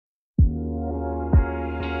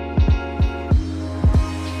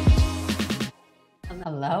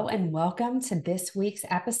Hello and welcome to this week's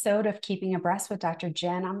episode of Keeping Abreast with Dr.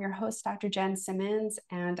 Jen. I'm your host, Dr. Jen Simmons,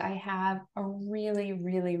 and I have a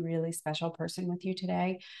really special person with you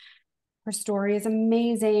today. Her story is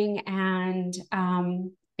amazing, and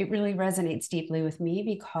it really resonates deeply with me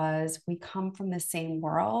because we come from the same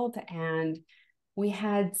world and we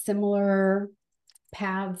had similar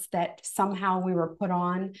paths that somehow we were put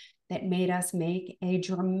on that made us make a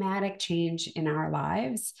dramatic change in our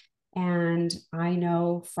lives. And I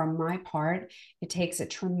know from my part, it takes a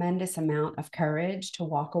tremendous amount of courage to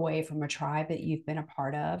walk away from a tribe that you've been a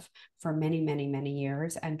part of for many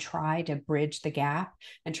years and try to bridge the gap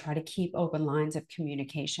and try to keep open lines of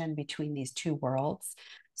communication between these two worlds.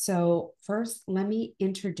 So first, let me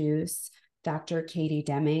introduce Dr. Katie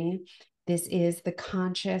Deming. This is the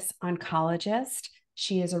Conscious Oncologist.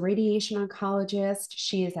 She is a radiation oncologist.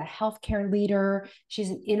 She is a healthcare leader. She's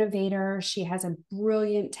an innovator. She has a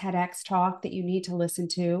brilliant TEDx talk that you need to listen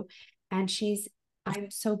to. And I'm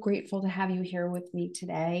so grateful to have you here with me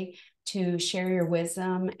today to share your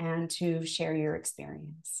wisdom and to share your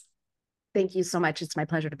experience. Thank you so much. It's my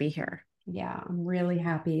pleasure to be here. Yeah, I'm really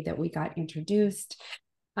happy that we got introduced.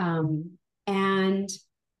 And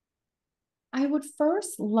I would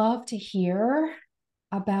first love to hear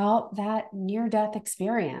about that near-death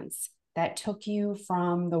experience that took you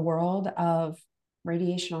from the world of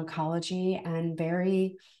radiation oncology and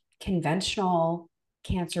very conventional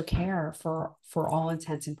cancer care for all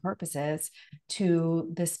intents and purposes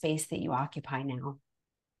to the space that you occupy now.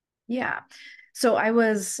 Yeah. So I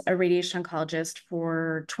was a radiation oncologist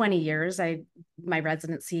for 20 years. My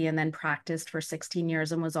residency and then practiced for 16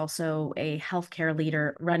 years and was also a healthcare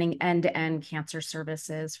leader running end-to-end cancer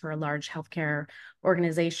services for a large healthcare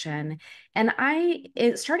organization. And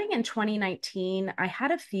starting in 2019, I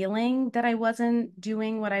had a feeling that I wasn't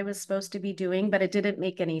doing what I was supposed to be doing, but it didn't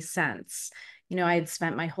make any sense. You know, I had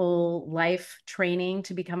spent my whole life training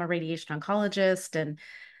to become a radiation oncologist, and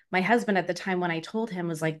my husband at the time, when I told him,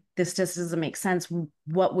 was like, this just doesn't make sense.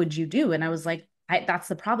 What would you do? And I was like, that's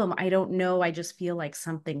the problem. I don't know. I just feel like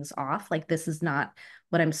something's off. Like, this is not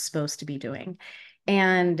what I'm supposed to be doing.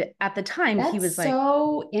 And at the time, he was like,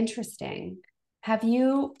 so interesting. Have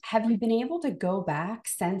you been able to go back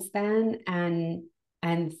since then and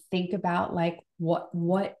think about like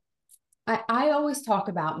what I always talk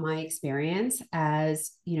about my experience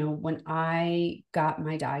as, when I got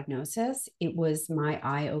my diagnosis, it was my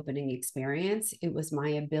eye-opening experience. It was my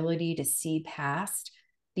ability to see past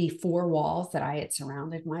the four walls that I had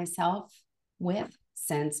surrounded myself with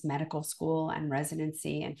since medical school and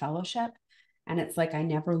residency and fellowship. And it's like I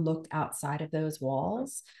never looked outside of those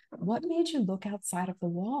walls. What made you look outside of the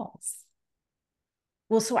walls?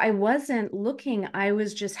 Well, so I wasn't looking, I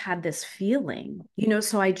was just had this feeling,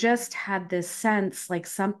 so I just had this sense like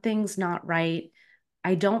something's not right.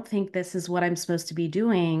 I don't think this is what I'm supposed to be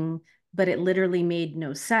doing, but it literally made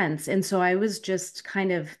no sense. And so I was just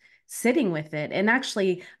kind of sitting with it. And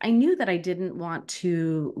actually, I knew that I didn't want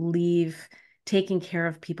to leave taking care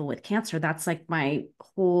of people with cancer. That's like my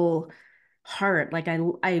whole heart. Like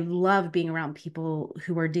I love being around people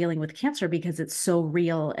who are dealing with cancer because it's so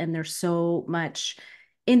real and there's so much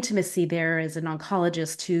intimacy there as an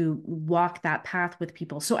oncologist to walk that path with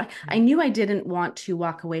people. So I knew I didn't want to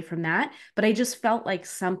walk away from that, but I just felt like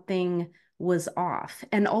something was off.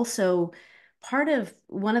 And also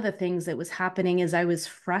one of the things that was happening is I was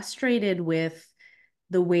frustrated with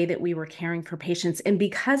the way that we were caring for patients. And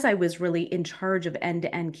because I was really in charge of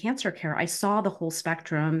end-to-end cancer care, I saw the whole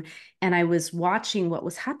spectrum and I was watching what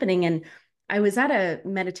was happening. And I was at a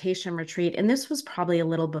meditation retreat, and this was probably a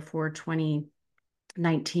little before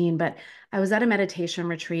 2019, but I was at a meditation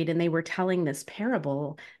retreat and they were telling this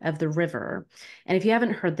parable of the river. And if you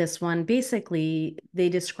haven't heard this one, basically they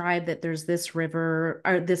describe that there's this river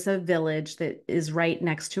or a village that is right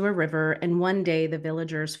next to a river. And one day the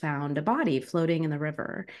villagers found a body floating in the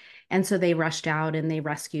river. And so they rushed out and they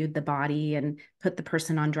rescued the body and put the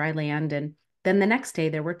person on dry land. And then the next day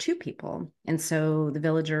there were two people. And so the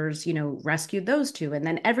villagers, rescued those two. And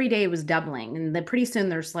then every day it was doubling. And then pretty soon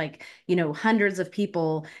there's like, hundreds of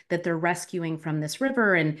people that they're rescuing from this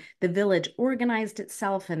river. And the village organized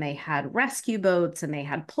itself and they had rescue boats and they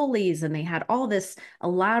had pulleys and they had all this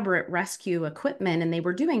elaborate rescue equipment. And they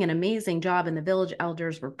were doing an amazing job. And the village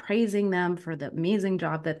elders were praising them for the amazing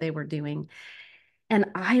job that they were doing. And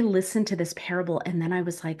I listened to this parable and then I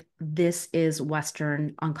was like, this is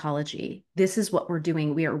Western oncology. This is what we're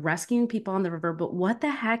doing. We are rescuing people on the river, but what the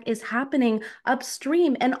heck is happening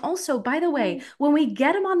upstream? And also, by the way, when we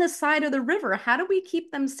get them on the side of the river, how do we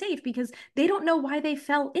keep them safe? Because they don't know why they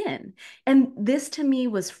fell in. And this to me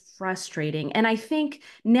was frustrating. And I think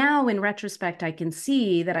now in retrospect, I can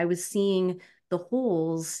see that I was seeing the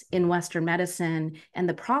holes in Western medicine and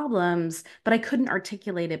the problems, but I couldn't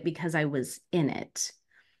articulate it because I was in it.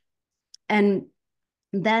 And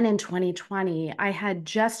then in 2020, I had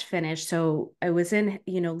just finished. So I was in,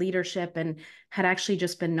 leadership and had actually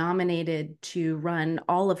just been nominated to run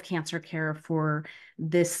all of cancer care for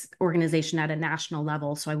this organization at a national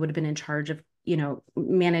level. So I would have been in charge of,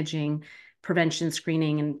 managing prevention,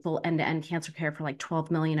 screening, and full end-to-end cancer care for like 12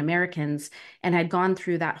 million Americans, and had gone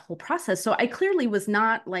through that whole process. So I clearly was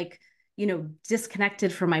not like,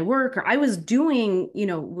 disconnected from my work, or I was doing,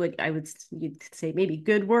 what I would you'd say maybe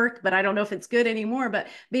good work, but I don't know if it's good anymore. But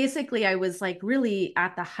basically, I was like really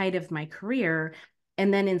at the height of my career.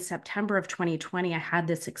 And then in September of 2020, I had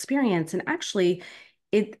this experience. And actually,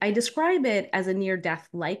 I describe it as a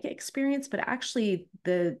near-death-like experience, but actually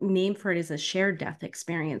the name for it is a shared death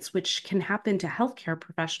experience, which can happen to healthcare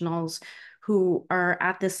professionals who are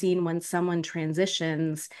at the scene when someone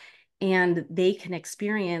transitions, and they can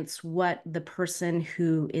experience what the person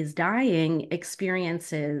who is dying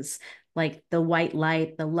experiences, like the white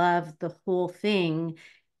light, the love, the whole thing,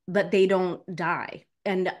 but they don't die.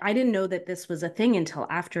 And I didn't know that this was a thing until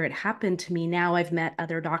after it happened to me. Now I've met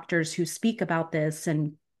other doctors who speak about this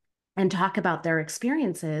and talk about their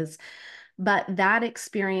experiences. But that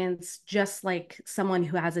experience, just like someone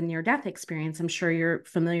who has a near-death experience, I'm sure you're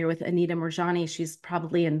familiar with Anita Moorjani. She's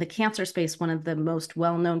probably in the cancer space, one of the most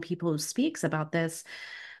well-known people who speaks about this.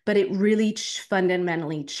 But it really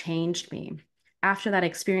fundamentally changed me. After that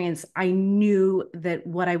experience, I knew that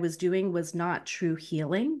what I was doing was not true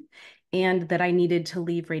healing and that I needed to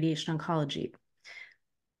leave radiation oncology.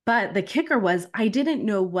 But the kicker was I didn't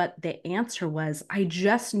know what the answer was. I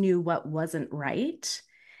just knew what wasn't right.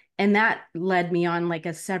 And that led me on like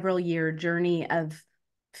a several year journey of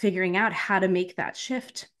figuring out how to make that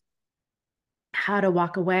shift, how to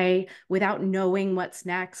walk away without knowing what's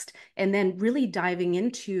next, and then really diving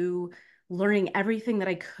into learning everything that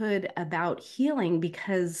I could about healing.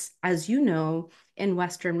 Because, as you know, in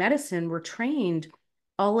Western medicine, we're trained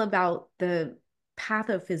all about the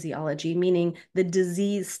pathophysiology, meaning the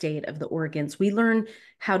disease state of the organs. We learn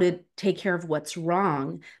how to take care of what's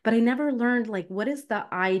wrong, but I never learned like what is the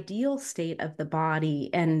ideal state of the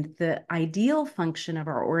body and the ideal function of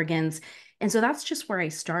our organs. And so that's just where I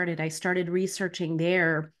started. I started researching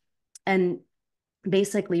there and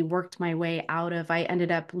basically worked my way out of, I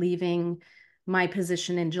ended up leaving my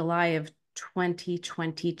position in July of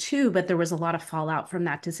 2022, but there was a lot of fallout from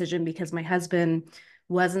that decision because my husband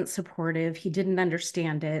wasn't supportive. He didn't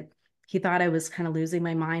understand it. He thought I was kind of losing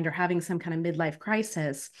my mind or having some kind of midlife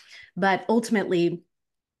crisis, but ultimately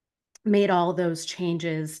made all those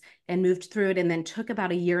changes and moved through it, and then took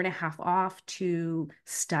about a year and a half off to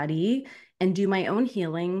study and do my own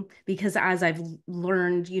healing. Because as I've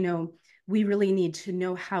learned, we really need to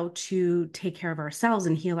know how to take care of ourselves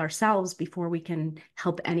and heal ourselves before we can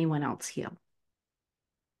help anyone else heal.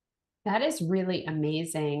 That is really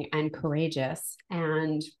amazing and courageous.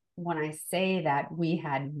 And when I say that we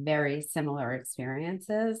had very similar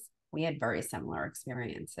experiences, we had very similar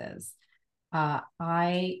experiences. For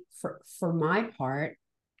my part,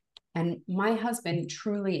 and my husband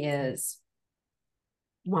truly is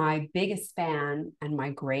my biggest fan and my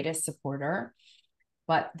greatest supporter.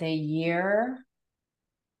 But the year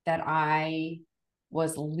that I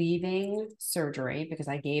was leaving surgery, because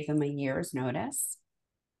I gave them a year's notice,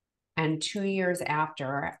 and 2 years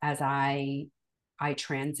after, as I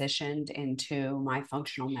transitioned into my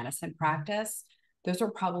functional medicine practice, those were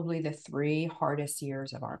probably the 3 hardest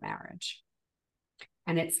years of our marriage.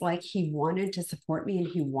 And it's like he wanted to support me and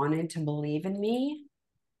he wanted to believe in me.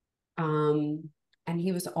 And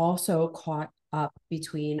he was also caught up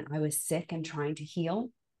between I was sick and trying to heal.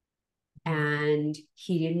 And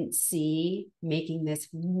he didn't see making this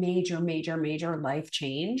major, major, major life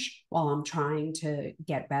change while I'm trying to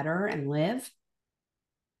get better and live.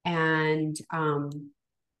 And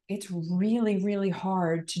it's really, really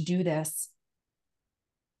hard to do this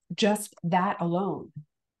just that alone.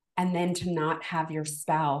 And then to not have your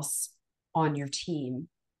spouse on your team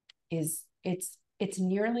it's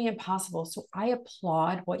nearly impossible. So I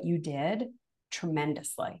applaud what you did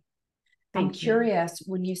tremendously. I'm Thank you. curious,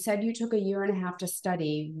 when you said you took a year and a half to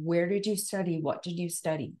study, where did you study? What did you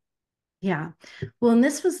study? Yeah. Well, and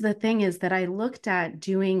this was the thing is that I looked at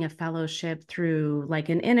doing a fellowship through like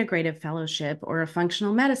an integrative fellowship or a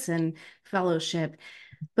functional medicine fellowship.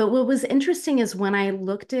 But what was interesting is when I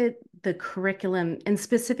looked at the curriculum, and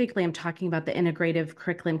specifically I'm talking about the integrative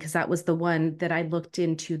curriculum because that was the one that I looked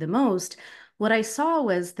into the most, what I saw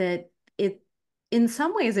was that it, in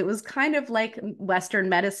some ways, it was kind of like Western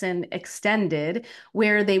medicine extended,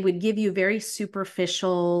 where they would give you very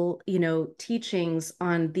superficial, teachings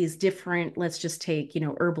on these different, let's just take,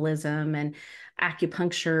 herbalism and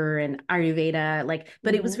acupuncture and Ayurveda,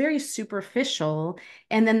 but it was Mm-hmm. very superficial.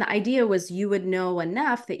 And then the idea was you would know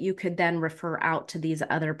enough that you could then refer out to these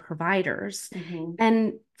other providers. Mm-hmm.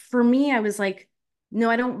 And for me, I was like, no,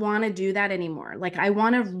 I don't want to do that anymore. Like, I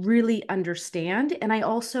want to really understand. And I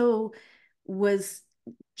also was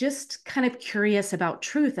just kind of curious about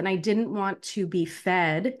truth. And I didn't want to be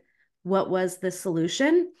fed what was the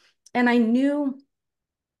solution. And I knew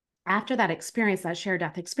after that experience, that shared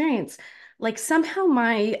death experience, like somehow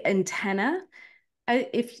my antenna,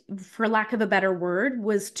 if for lack of a better word,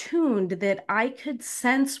 was tuned that I could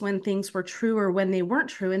sense when things were true or when they weren't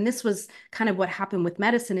true. And this was kind of what happened with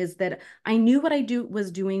medicine is that I knew what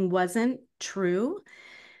was doing wasn't true,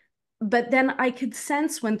 but then I could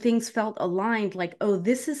sense when things felt aligned, like, oh,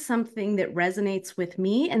 this is something that resonates with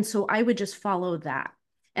me. And so I would just follow that.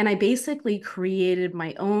 And I basically created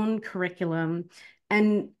my own curriculum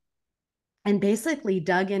and basically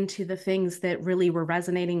dug into the things that really were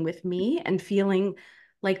resonating with me and feeling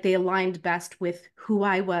like they aligned best with who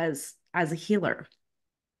I was as a healer.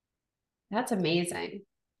 That's amazing.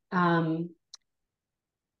 Um,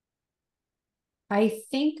 I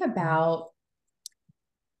think about,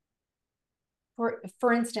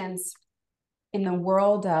 for instance, in the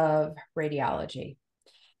world of radiology,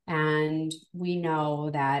 and we know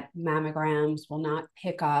that mammograms will not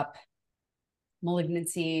pick up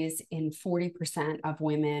malignancies in 40% of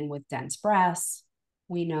women with dense breasts.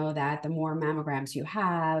 We know that the more mammograms you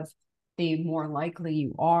have, the more likely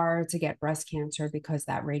you are to get breast cancer because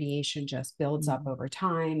that radiation just builds up over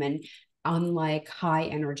time. And unlike high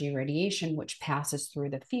energy radiation, which passes through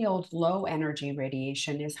the field, low energy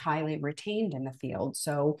radiation is highly retained in the field.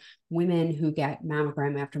 So women who get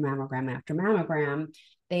mammogram after mammogram after mammogram,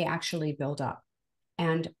 they actually build up.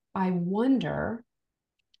 And I wonder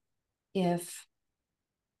if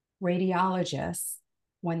radiologists,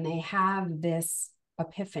 when they have this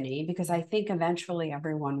epiphany, because I think eventually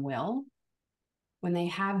everyone will, when they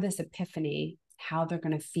have this epiphany, how they're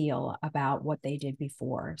going to feel about what they did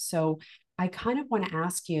before. So I kind of want to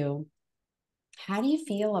ask you, how do you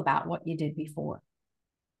feel about what you did before?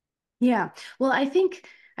 Yeah. Well, I think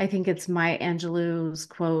it's Maya Angelou's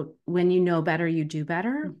quote, when you know better, you do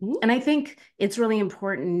better. Mm-hmm. And I think it's really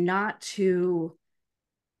important not to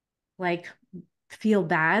like feel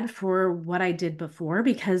bad for what I did before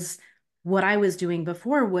because what I was doing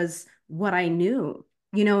before was what I knew,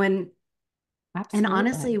 and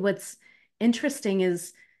honestly, Absolutely. what's interesting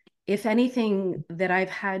is if anything that I've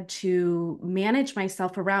had to manage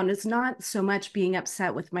myself around is not so much being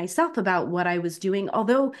upset with myself about what I was doing,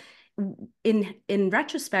 although in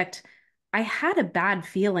retrospect, I had a bad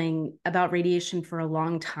feeling about radiation for a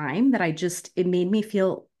long time that it made me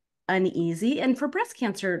feel uneasy. And for breast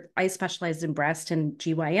cancer, I specialized in breast and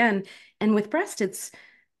GYN. And with breast, it's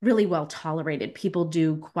really well tolerated. People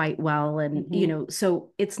do quite well. And, Mm-hmm.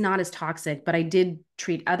 so it's not as toxic, but I did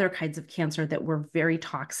treat other kinds of cancer that were very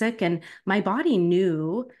toxic. And my body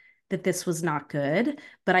knew that this was not good,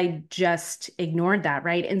 but I just ignored that.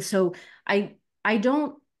 Right. And so I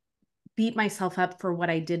don't beat myself up for what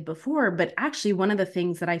I did before. But actually, one of the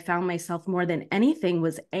things that I found myself more than anything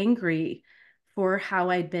was angry for how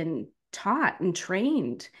I'd been taught and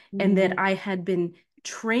trained, and that Mm-hmm. I had been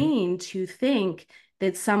trained to think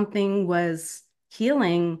that something was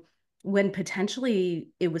healing when potentially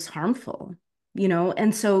it was harmful,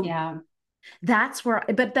 And so Yeah. that's where,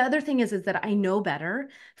 but the other thing is that I know better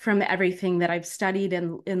from everything that I've studied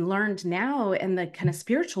and learned now, and the kind of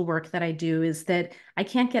spiritual work that I do is that I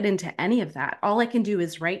can't get into any of that. All I can do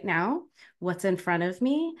is right now what's in front of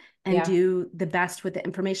me and Yeah. do the best with the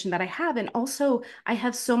information that I have. And also, I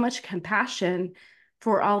have so much compassion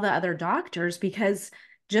for all the other doctors because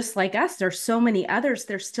just like us, there's so many others,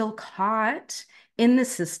 they're still caught in the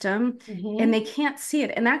system and they Mm-hmm. can't see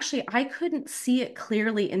it. And actually, I couldn't see it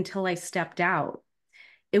clearly until I stepped out.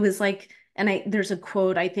 It was like, and there's a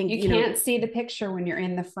quote, I think, You can't see the picture when you're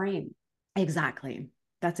in the frame. exactly.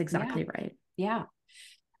 That's Yeah. exactly right. Yeah.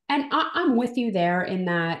 And I'm with you there in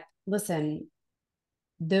that, listen,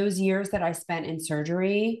 those years that I spent in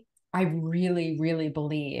surgery, I really, really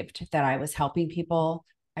believed that I was helping people.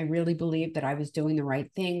 I really believed that I was doing the right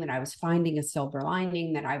thing, that I was finding a silver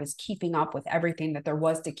lining, that I was keeping up with everything that there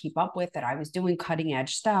was to keep up with, that I was doing cutting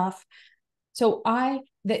edge stuff. So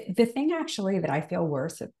the thing actually that I feel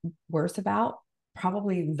worse about,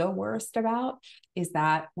 probably the worst about, is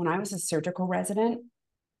that when I was a surgical resident,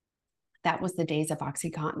 that was the days of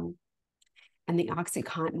OxyContin. And the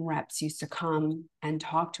OxyContin reps used to come and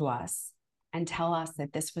talk to us and tell us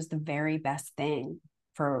that this was the very best thing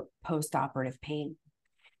for post-operative pain.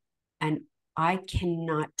 And I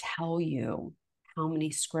cannot tell you how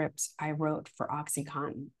many scripts I wrote for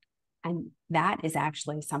OxyContin. And that is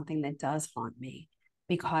actually something that does haunt me,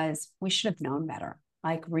 because we should have known better.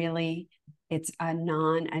 Like, really, it's a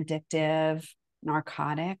non-addictive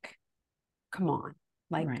narcotic. Come on.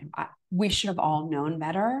 Like, Right. we should have all known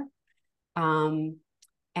better. Um,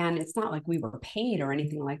 and it's not like we were paid or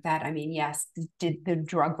anything like that. I mean, yes, did the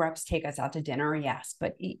drug reps take us out to dinner? Yes,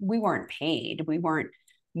 but we weren't paid. We weren't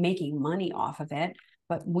making money off of it,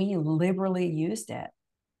 but we liberally used it.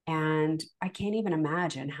 And I can't even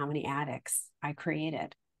imagine how many addicts I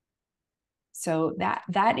created. So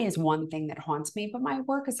that is one thing that haunts me. But my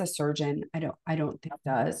work as a surgeon, I don't think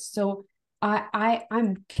does. So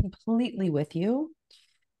I'm completely with you.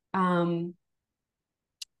 Um,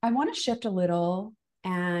 I want to shift a little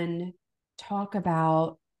and talk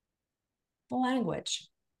about the language.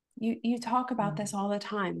 You talk about this all the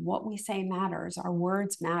time. What we say matters. Our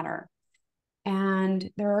words matter.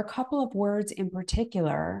 And there are a couple of words in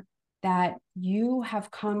particular that you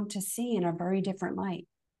have come to see in a very different light.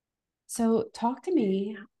 So talk to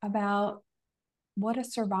me about what a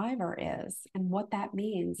survivor is and what that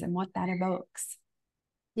means and what that evokes.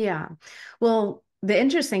 Yeah. Well, the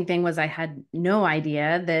interesting thing was I had no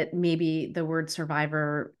idea that maybe the word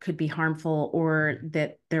survivor could be harmful, or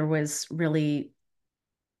that there was really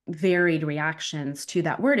varied reactions to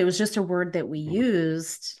that word. It was just a word that we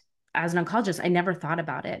used as an oncologist. I never thought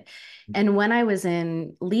about it. And when I was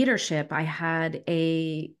in leadership, I had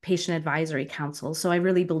a patient advisory council. So I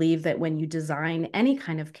really believe that when you design any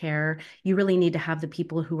kind of care, you really need to have the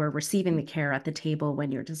people who are receiving the care at the table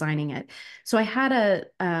when you're designing it. So I had a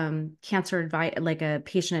like a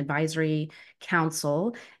patient advisory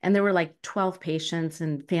council, and there were like 12 patients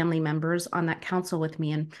and family members on that council with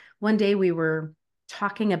me. And one day we were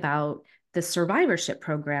talking about the survivorship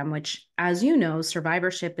program, which, as you know,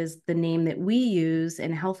 survivorship is the name that we use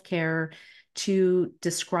in healthcare to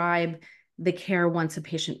describe the care once a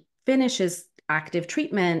patient finishes active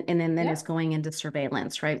treatment and then Yep. is going into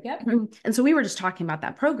surveillance, right? Yep. And so we were just talking about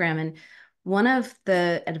that program, and one of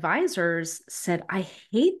the advisors said, "I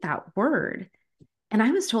hate that word." And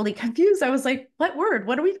I was totally confused. I was like, "What word?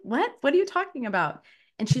 What are you talking about?"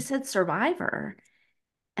 And she said, "Survivor."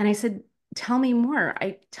 And I said, "Tell me more.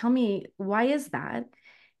 Tell me, why is that?"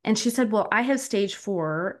 And she said, "Well, I have stage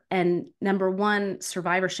 4, and number one,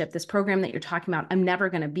 survivorship, this program that you're talking about, I'm never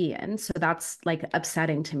going to be in. So that's like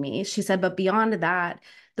upsetting to me." She said, "But beyond that,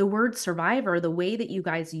 the word survivor, the way that you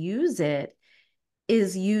guys use it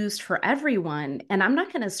is used for everyone. And I'm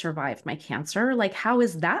not going to survive my cancer. Like, how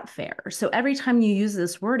is that fair? So every time you use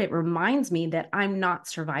this word, it reminds me that I'm not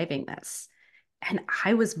surviving this." And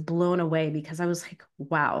I was blown away, because I was like,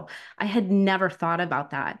 wow, I had never thought about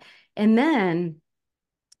that. And then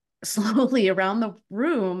slowly around the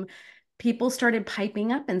room, people started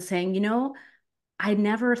piping up and saying, "I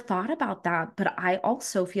never thought about that, but I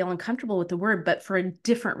also feel uncomfortable with the word, but for a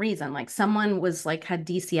different reason." Like, someone was like, had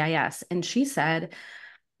DCIS, and she said,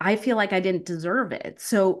 "I feel like I didn't deserve it."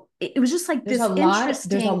 So it was just like this There's a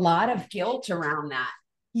interesting. lot of guilt around that.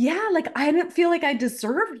 Yeah, like I didn't feel like I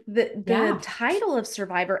deserved the Yeah. title of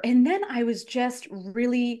survivor. And then I was just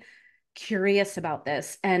really curious about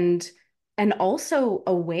this, and also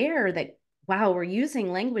aware that, wow, we're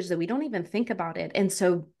using language that we don't even think about it. And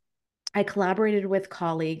so I collaborated with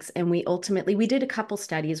colleagues, and we did a couple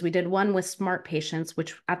studies. We did one with smart patients,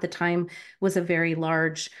 which at the time was a very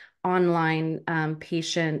large online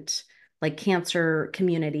patient, like, cancer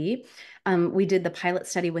community. We did the pilot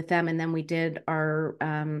study with them, and then we did our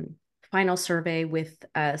final survey with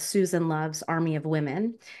Susan Love's Army of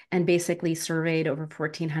Women, and basically surveyed over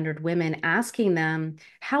 1,400 women, asking them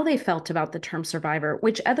how they felt about the term survivor,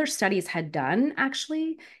 which other studies had done,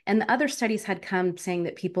 actually. And the other studies had come saying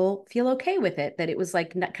that people feel okay with it, that it was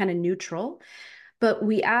like kind of neutral. But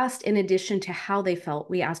we asked, in addition to how they felt,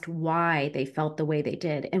 we asked why they felt the way they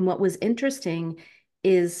did. And what was interesting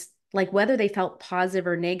is, like, whether they felt positive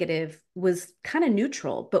or negative was kind of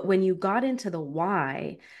neutral. But when you got into the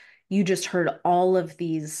why, you just heard all of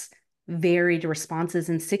these varied responses,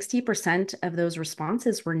 and 60% of those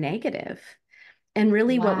responses were negative. And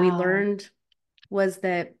really what we Wow. learned was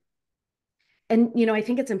that And, I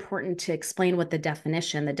think it's important to explain what the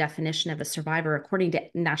definition of a survivor, according to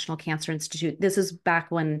National Cancer Institute, this is back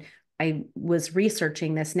when I was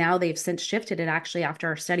researching this. Now they've since shifted it. Actually, after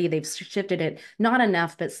our study, they've shifted it, not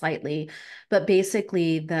enough, but slightly. But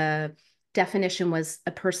basically, the definition was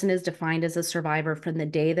a person is defined as a survivor from the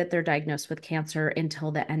day that they're diagnosed with cancer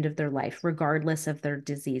until the end of their life, regardless of their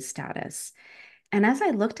disease status. And as I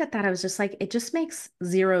looked at that, I was just like, it just makes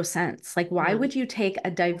zero sense. Like, why would you take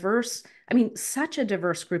such a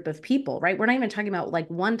diverse group of people, right? We're not even talking about like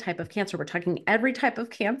one type of cancer. We're talking every type of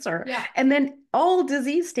cancer. Yeah. And then all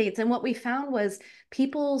disease states. And what we found was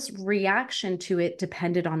people's reaction to it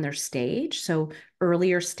depended on their stage. So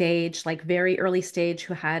earlier stage, like very early stage,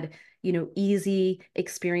 who had, easy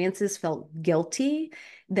experiences, felt guilty.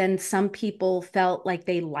 Then some people felt like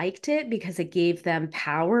they liked it because it gave them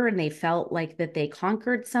power and they felt like that they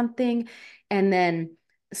conquered something. And then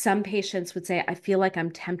some patients would say, I feel like I'm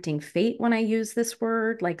tempting fate when I use this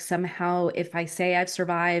word. Like somehow if I say I've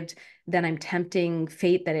survived, then I'm tempting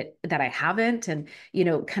fate that I haven't, and,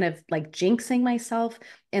 kind of like jinxing myself.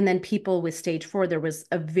 And then people with stage 4, there was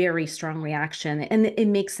a very strong reaction. And it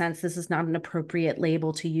makes sense. This is not an appropriate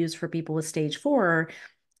label to use for people with stage 4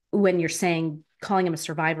 when you're calling them a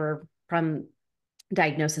survivor from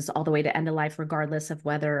diagnosis all the way to end of life, regardless of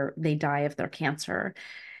whether they die of their cancer.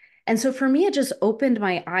 And so for me, it just opened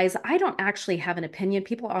my eyes. I don't actually have an opinion.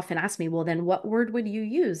 People often ask me, well, then what word would you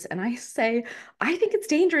use? And I say, I think it's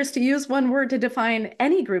dangerous to use one word to define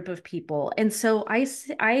any group of people. And so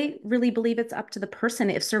I really believe it's up to the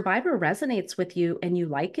person. If survivor resonates with you and you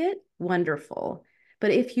like it, wonderful. But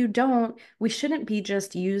if you don't, we shouldn't be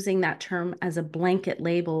just using that term as a blanket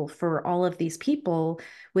label for all of these people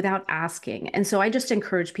without asking. And so I just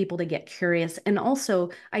encourage people to get curious. And also,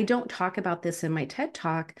 I don't talk about this in my TED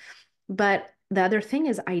Talk, but the other thing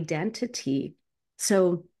is identity.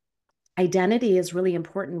 So identity is really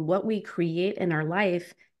important. What we create in our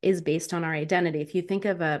life is based on our identity. If you think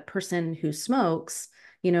of a person who smokes,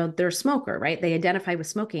 they're a smoker, right? They identify with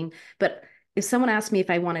smoking. But if someone asked me if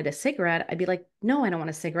I wanted a cigarette, I'd be like, no, I don't want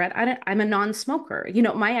a cigarette. I'm a non-smoker.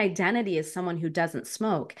 My identity is someone who doesn't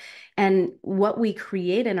smoke. And what we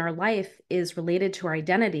create in our life is related to our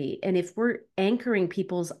identity. And if we're anchoring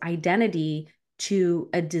people's identity to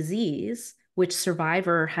a disease, which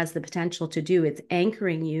survivor has the potential to do, it's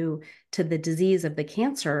anchoring you to the disease of the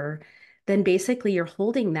cancer, then basically you're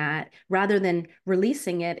holding that rather than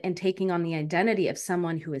releasing it and taking on the identity of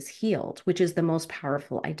someone who is healed, which is the most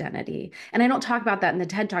powerful identity. And I don't talk about that in the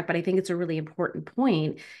TED Talk, but I think it's a really important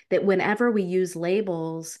point that whenever we use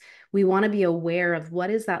labels, we want to be aware of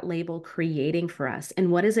what is that label creating for us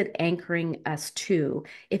and what is it anchoring us to.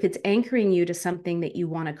 If it's anchoring you to something that you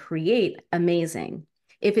want to create, amazing.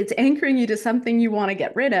 If it's anchoring you to something you want to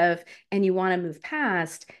get rid of and you want to move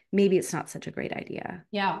past, maybe it's not such a great idea.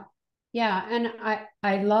 Yeah. Yeah. And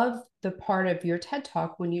I love the part of your TED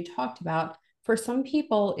Talk when you talked about, for some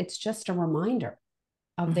people, it's just a reminder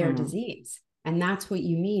of their disease. And that's what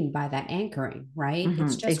you mean by that anchoring, right?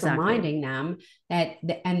 It's just reminding them that,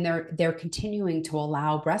 and they're continuing to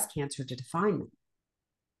allow breast cancer to define them.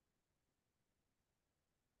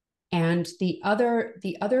 And the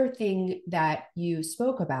other thing that you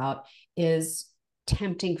spoke about is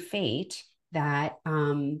tempting fate, that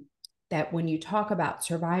that when you talk about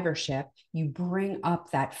survivorship, you bring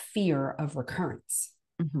up that fear of recurrence.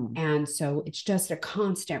 And so it's just a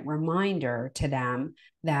constant reminder to them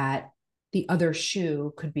that the other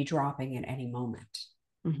shoe could be dropping at any moment.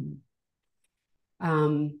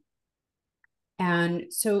 And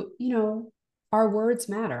so, our words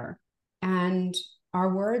matter. And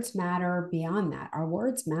our words matter beyond that. Our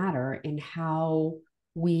words matter in how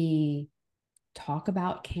we talk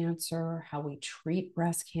about cancer, how we treat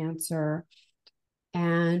breast cancer.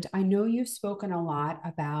 And I know you've spoken a lot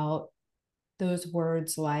about those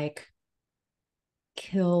words like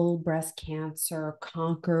kill breast cancer,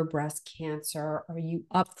 conquer breast cancer. Are you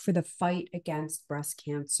up for the fight against breast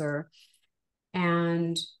cancer?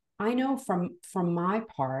 And I know from my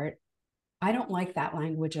part, I don't like that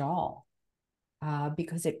language at all,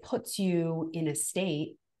 because it puts you in a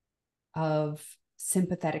state of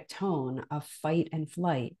sympathetic tone, of fight and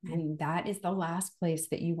flight. And that is the last place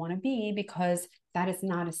that you want to be, because that is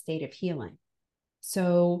not a state of healing.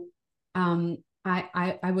 So I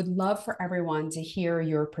would love for everyone to hear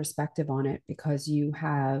your perspective on it, because you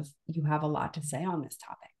have a lot to say on this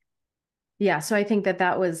topic. Yeah, so I think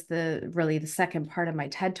that was really the second part of my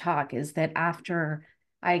TED Talk, is that after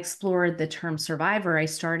I explored the term survivor, I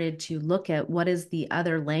started to look at what is the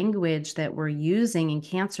other language that we're using in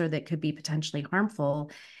cancer that could be potentially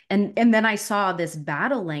harmful. And then I saw this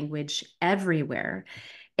battle language everywhere.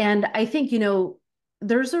 And I think,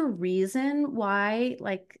 there's a reason why,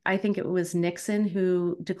 like, I think it was Nixon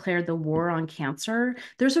who declared the war on cancer.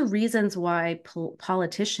 There's a reasons why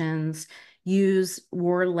politicians use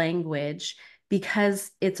war language, because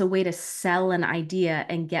it's a way to sell an idea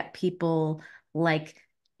and get people like,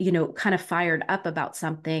 kind of fired up about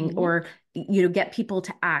something, Mhm. or, get people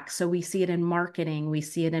to act. So we see it in marketing, we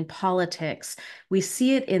see it in politics, we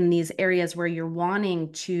see it in these areas where you're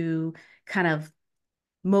wanting to kind of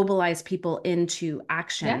mobilize people into Yeah.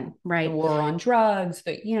 action, The right? war on drugs,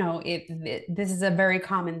 but this is a very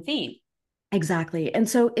common theme. Exactly. And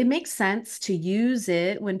so it makes sense to use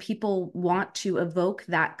it when people want to evoke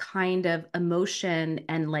that kind of emotion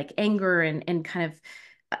and like anger and kind of,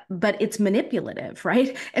 but it's manipulative,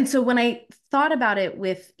 right? And so when I thought about it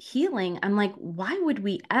with healing, I'm like, why would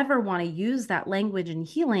we ever want to use that language in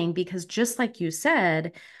healing? Because just like you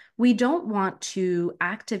said, we don't want to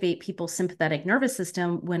activate people's sympathetic nervous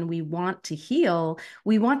system when we want to heal.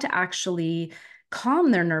 We want to actually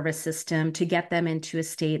calm their nervous system to get them into a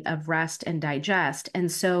state of rest and digest.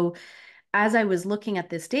 And so as I was looking at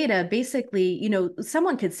this data, basically,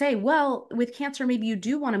 someone could say, well, with cancer, maybe you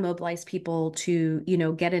do want to mobilize people to,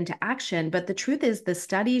 get into action. But the truth is, the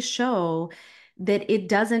studies show that it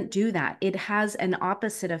doesn't do that. It has an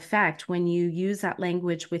opposite effect when you use that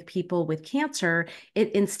language with people with cancer.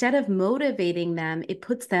 It, instead of motivating them, it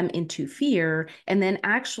puts them into fear. And then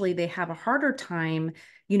actually they have a harder time,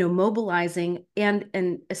 mobilizing.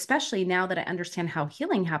 And especially now that I understand how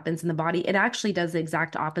healing happens in the body, it actually does the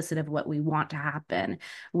exact opposite of what we want to happen,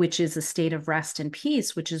 which is a state of rest and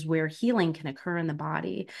peace, which is where healing can occur in the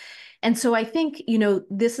body. And so I think,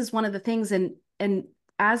 this is one of the things, and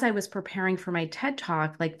as I was preparing for my TED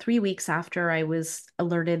talk, like 3 weeks after I was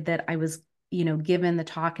alerted that I was, given the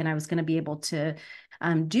talk and I was going to be able to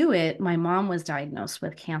do it, my mom was diagnosed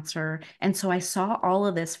with cancer. And so I saw all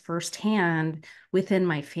of this firsthand within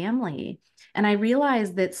my family. And I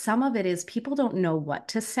realized that some of it is people don't know what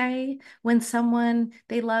to say when someone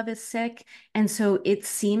they love is sick. And so it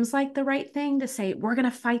seems like the right thing to say, we're going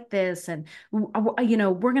to fight this, and,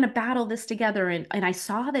 we're going to battle this together. And I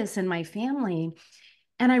saw this in my family.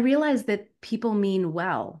 And I realized that people mean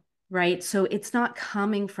well, right? So it's not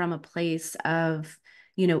coming from a place of,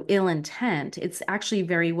 ill intent. It's actually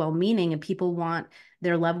very well meaning, and people want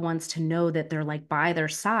their loved ones to know that they're like by their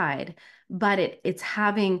side. But it's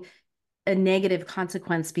having a negative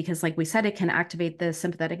consequence because, like we said, it can activate the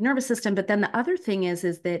sympathetic nervous system. But then the other thing is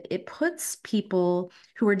that it puts people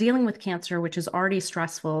who are dealing with cancer, which is already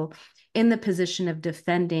stressful, in the position of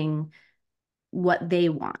defending what they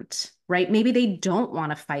want, right? Maybe they don't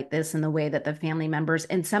want to fight this in the way that the family members,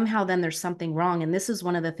 and somehow then there's something wrong. And this is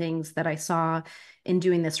one of the things that I saw in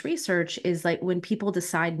doing this research is like when people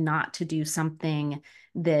decide not to do something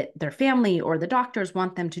that their family or the doctors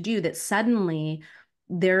want them to do, that suddenly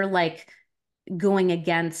they're like going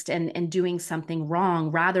against and doing something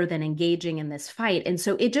wrong rather than engaging in this fight. And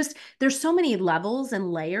so it just, there's so many levels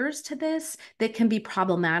and layers to this that can be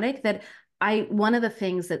problematic, that one of the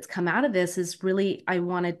things that's come out of this is really, I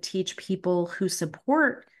want to teach people who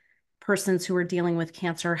support persons who are dealing with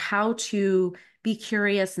cancer how to be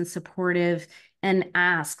curious and supportive, and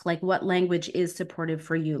ask, like, what language is supportive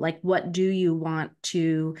for you? Like, what do you want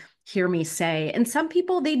to hear me say? And some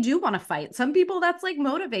people, they do want to fight. Some people, that's like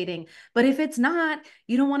motivating. But if it's not,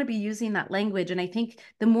 you don't want to be using that language. And I think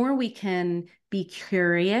the more we can be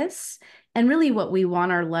curious, and really what we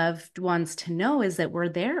want our loved ones to know is that we're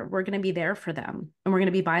there, we're going to be there for them, and we're going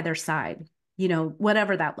to be by their side,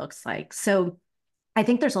 whatever that looks like. So I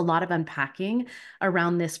think there's a lot of unpacking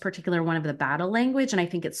around this particular one of the battle language. And I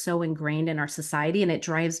think it's so ingrained in our society, and it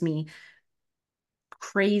drives me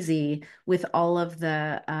crazy with all of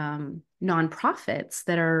the nonprofits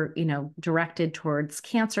that are, directed towards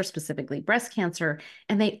cancer, specifically breast cancer,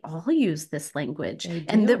 and they all use this language. They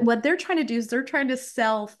And do. what they're trying to do is they're trying to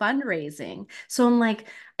sell fundraising. So I'm like,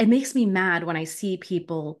 it makes me mad when I see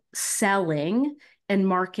people selling and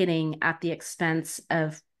marketing at the expense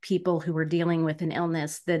of people who are dealing with an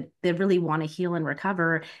illness that they really want to heal and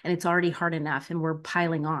recover, and it's already hard enough, and we're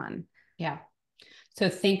piling on. Yeah. So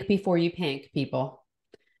think before you panic, people.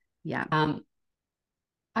 Yeah. Um,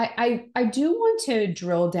 I do want to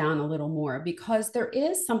drill down a little more because there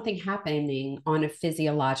is something happening on a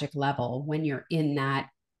physiologic level when you're in that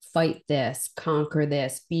fight this, conquer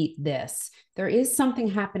this, beat this. There is something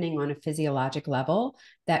happening on a physiologic level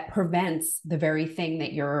that prevents the very thing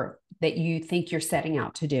that you think you're setting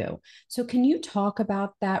out to do. So can you talk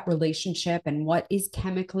about that relationship and what is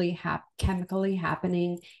chemically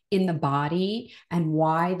happening in the body and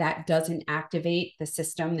why that doesn't activate the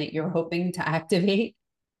system that you're hoping to activate?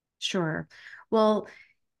 Sure. Well,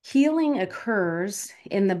 Healing occurs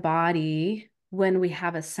in the body when we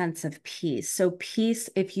have a sense of peace. So peace,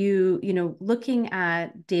 if looking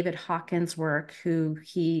at David Hawkins' work, who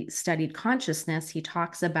he studied consciousness, he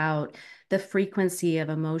talks about the frequency of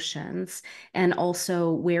emotions and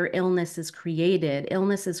also where illness is created.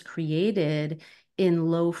 Illness is created in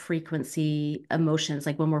low frequency emotions,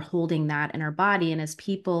 like when we're holding that in our body. And as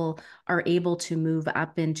people are able to move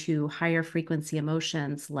up into higher frequency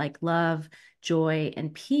emotions like love, joy,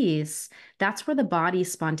 and peace, that's where the body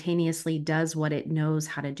spontaneously does what it knows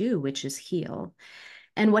how to do, which is heal.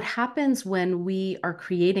 And what happens when we are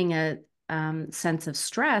creating a sense of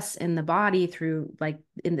stress in the body through, like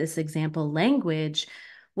in this example, language,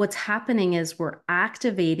 what's happening is we're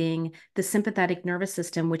activating the sympathetic nervous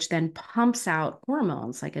system, which then pumps out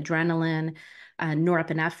hormones like adrenaline,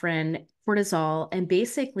 norepinephrine, cortisol. And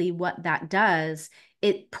basically, what that does,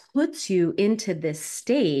 it puts you into this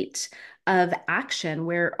state of action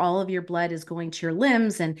where all of your blood is going to your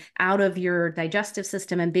limbs and out of your digestive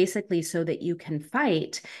system, and basically so that you can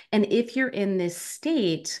fight. And if you're in this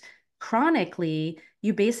state chronically,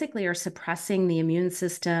 you basically are suppressing the immune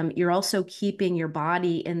system. You're also keeping your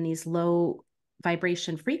body in these low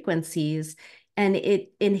vibration frequencies, and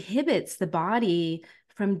it inhibits the body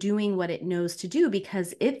from doing what it knows to do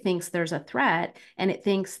because it thinks there's a threat and it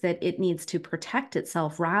thinks that it needs to protect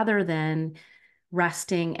itself rather than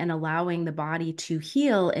resting and allowing the body to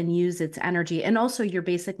heal and use its energy. And also you're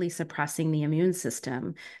basically suppressing the immune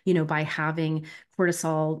system, by having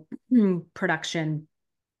cortisol production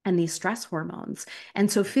and these stress hormones.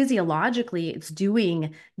 And so physiologically, it's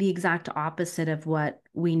doing the exact opposite of what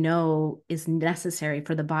we know is necessary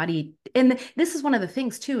for the body. And this is one of the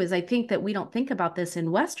things too, is I think that we don't think about this in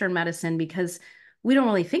Western medicine because we don't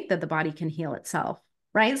really think that the body can heal itself.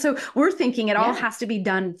 Right. So we're thinking it all Yeah. has to be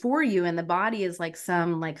done for you. And the body is like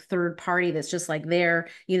some like third party that's just like there,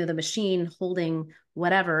 the machine holding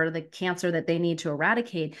whatever, the cancer that they need to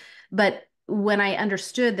eradicate. But when I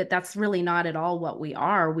understood that that's really not at all what we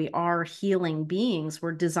are healing beings.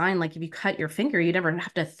 We're designed, like if you cut your finger, you never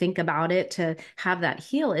have to think about it to have that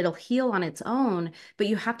heal. It'll heal on its own, but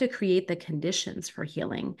you have to create the conditions for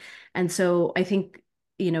healing. And so I think,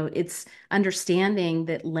 it's understanding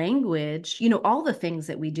that language, all the things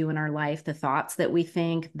that we do in our life, the thoughts that we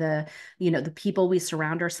think, the people we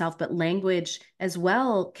surround ourselves, but language as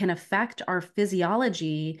well can affect our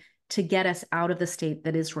physiology to get us out of the state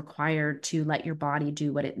that is required to let your body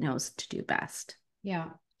do what it knows to do best. Yeah.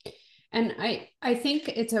 And I think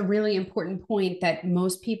it's a really important point that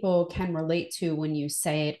most people can relate to when you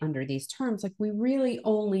say it under these terms. Like we really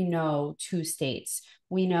only know two states.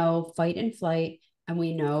 We know fight and flight, and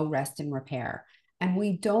we know rest and repair. And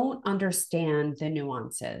we don't understand the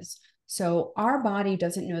nuances. So our body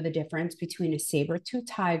doesn't know the difference between a saber-tooth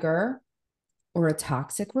tiger or a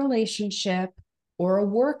toxic relationship or a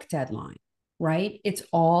work deadline, right? It's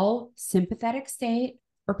all sympathetic state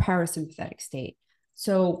or parasympathetic state.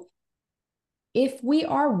 So if we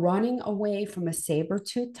are running away from a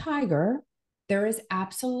saber-toothed tiger, there is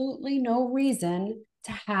absolutely no reason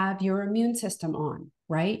to have your immune system on,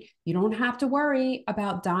 right? You don't have to worry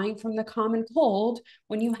about dying from the common cold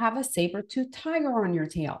when you have a saber-toothed tiger on your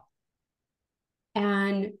tail.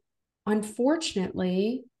 And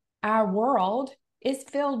unfortunately, our world is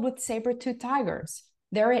filled with saber-toothed tigers.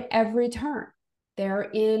 They're at every turn. They're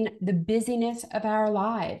in the busyness of our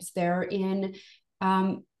lives. They're in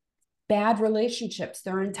bad relationships.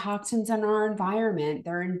 They're in toxins in our environment.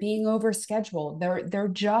 They're in being overscheduled. They're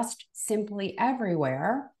just simply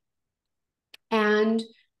everywhere. And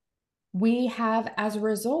we have, as a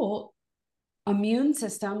result, immune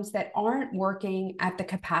systems that aren't working at the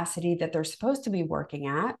capacity that they're supposed to be working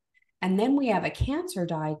at. And then we have a cancer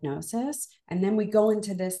diagnosis. And then we go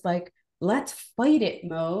into this like, let's fight it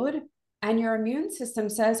mode. And your immune system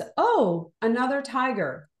says, oh, another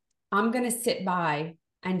tiger. I'm going to sit by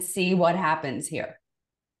and see what happens here.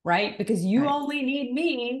 Right. Because you Right. only need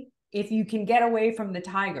me if you can get away from the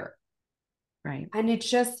tiger. Right. And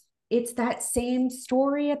it's that same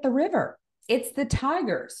story at the river. It's the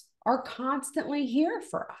tigers are constantly here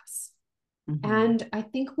for us. Mm-hmm. And I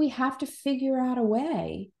think we have to figure out a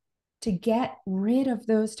way to get rid of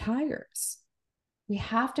those tigers. We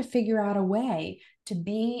have to figure out a way to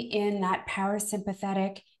be in that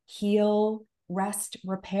parasympathetic heal, rest,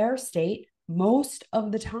 repair state most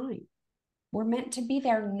of the time. We're meant to be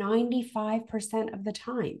there 95% of the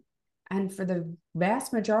time. And for the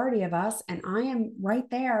vast majority of us, and I am right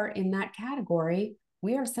there in that category,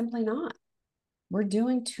 we are simply not. We're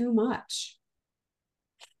doing too much.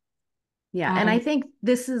 Yeah. And I think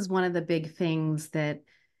this is one of the big things that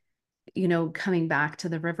coming back to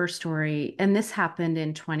the river story, and this happened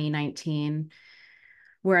in 2019,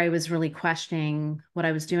 where I was really questioning what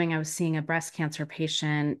I was doing. I was seeing a breast cancer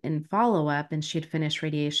patient in follow-up, and she had finished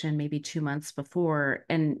radiation maybe 2 months before.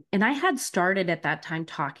 And I had started at that time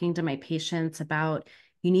talking to my patients about,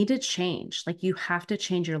 you need to change, like you have to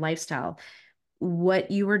change your lifestyle.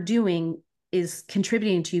 What you are doing is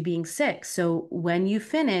contributing to you being sick. So when you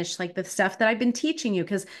finish, like the stuff that I've been teaching you,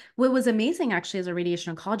 because what was amazing actually as a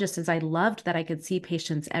radiation oncologist is I loved that I could see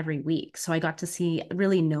patients every week. So I got to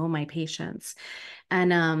really know my patients.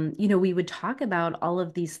 And, we would talk about all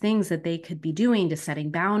of these things that they could be doing, to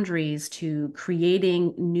setting boundaries, to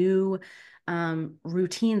creating new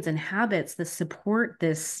routines and habits that support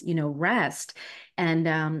this, rest and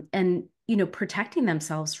protecting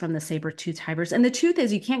themselves from the saber-toothed tigers. And the truth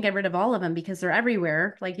is, you can't get rid of all of them because they're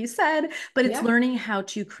everywhere, like you said, but it's Yeah. learning how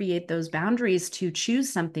to create those boundaries to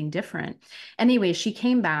choose something different. Anyway, she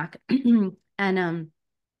came back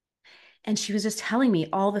and she was just telling me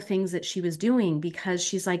all the things that she was doing, because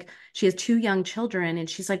she's like, she has two young children. And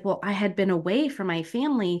she's like, well, I had been away from my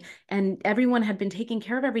family and everyone had been taking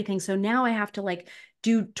care of everything. So now I have to like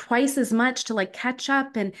do twice as much to like catch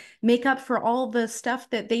up and make up for all the stuff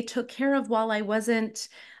that they took care of while I wasn't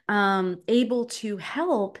able to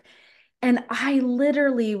help. And I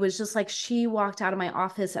literally was just like, she walked out of my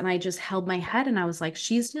office and I just held my head and I was like,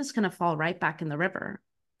 she's just going to fall right back in the river.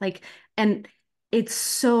 Like, and it's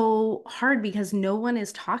so hard because no one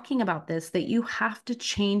is talking about this, that you have to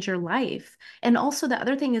change your life. And also the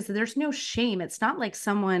other thing is that there's no shame. It's not like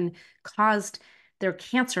someone caused their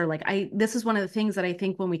cancer. This is one of the things that I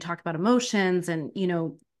think when we talk about emotions and,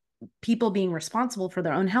 people being responsible for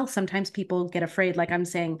their own health, sometimes people get afraid, like I'm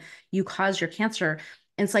saying, you caused your cancer.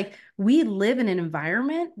 And it's like, we live in an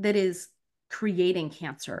environment that is creating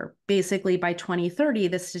cancer. Basically, by 2030,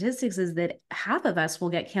 the statistics is that half of us will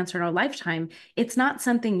get cancer in our lifetime. It's not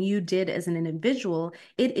something you did as an individual.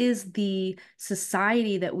 It is the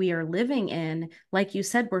society that we are living in. Like you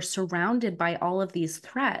said, we're surrounded by all of these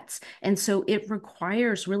threats. And so it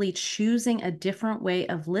requires really choosing a different way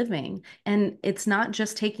of living. And it's not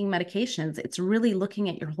just taking medications, it's really looking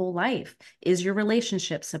at your whole life. Is your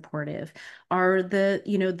relationship supportive? Are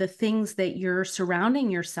the things that you're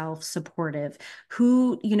surrounding yourself supportive?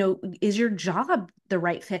 Who, is your job the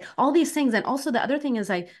right fit? All these things. And also the other thing is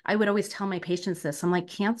I would always tell my patients this. I'm like,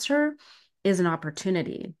 cancer is an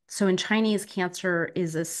opportunity. So in Chinese, cancer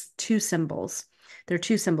is two symbols. There are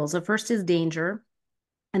two symbols. The first is danger,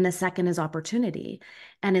 and the second is opportunity.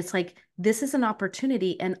 And it's like, this is an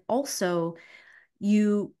opportunity. And also,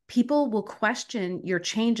 people will question your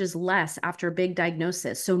changes less after a big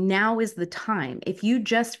diagnosis. So now is the time. If you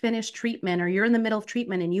just finished treatment or you're in the middle of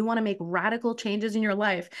treatment and you want to make radical changes in your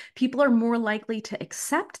life, people are more likely to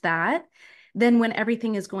accept that than when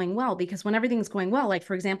everything is going well. Because when everything's going well, like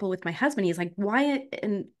for example, with my husband, he's like, why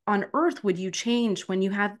on earth would you change when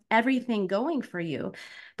you have everything going for you?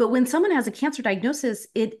 But when someone has a cancer diagnosis,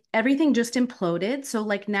 everything just imploded. So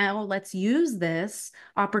like, now let's use this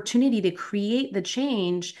opportunity to create the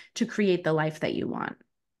change to create the life that you want.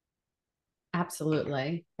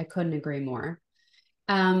 Absolutely. I couldn't agree more.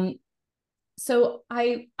 Um, so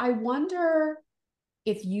I wonder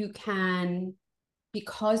if you can,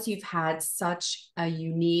 because you've had such a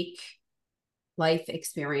unique life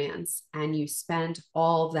experience and you spent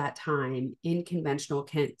all of that time in conventional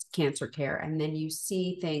cancer care, and then you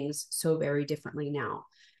see things so very differently now.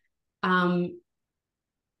 Um,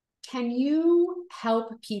 can you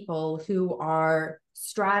help people who are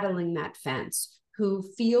straddling that fence, who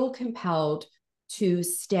feel compelled to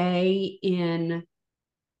stay in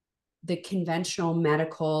the conventional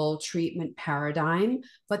medical treatment paradigm,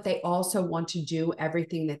 but they also want to do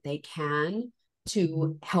everything that they can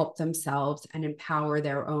to help themselves and empower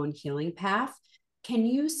their own healing path? Can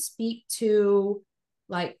you speak to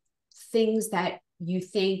like things that you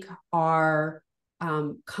think are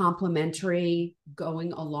complementary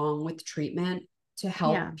going along with treatment to Yeah.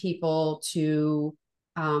 help people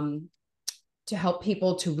um, to help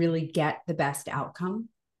people to really get the best outcome?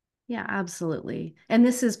 Yeah, absolutely. And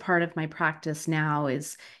this is part of my practice now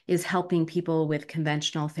is helping people with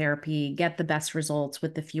conventional therapy get the best results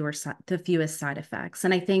with the fewest side effects.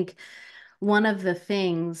 And I think one of the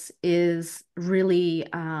things is really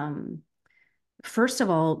first of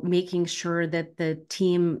all, making sure that the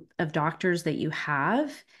team of doctors that you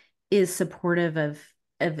have is supportive of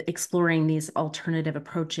exploring these alternative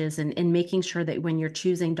approaches and making sure that when you're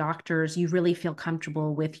choosing doctors, you really feel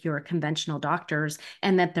comfortable with your conventional doctors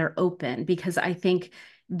and that they're open. Because I think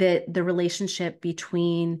that the relationship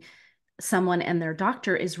between someone and their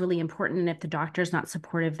doctor is really important. And if the doctor is not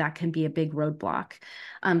supportive, that can be a big roadblock.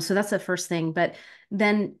 So that's the first thing. But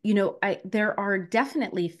then, there are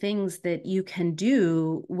definitely things that you can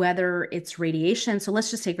do, whether it's radiation. So let's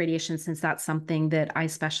just take radiation since that's something that I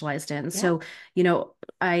specialized in. Yeah. So,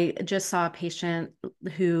 I just saw a patient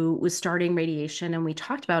who was starting radiation, and we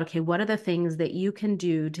talked about, okay, what are the things that you can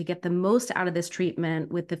do to get the most out of this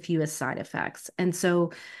treatment with the fewest side effects? And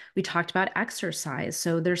so we talked about exercise.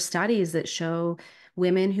 So there's studies that show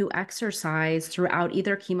women who exercise throughout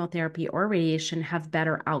either chemotherapy or radiation have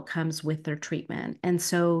better outcomes with their treatment. And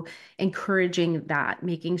so encouraging that,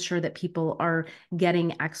 making sure that people are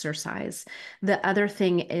getting exercise. The other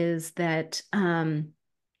thing is that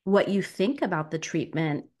what you think about the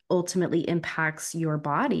treatment ultimately impacts your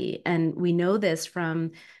body. And we know this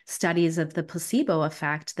from studies of the placebo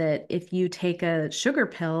effect, that if you take a sugar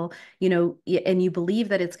pill, and you believe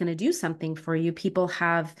that it's going to do something for you, people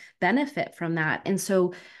have benefit from that. And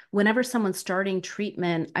so whenever someone's starting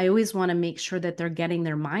treatment, I always want to make sure that they're getting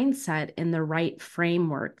their mindset in the right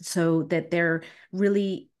framework so that they're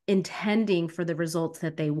really intending for the results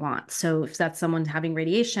that they want. So if that's someone having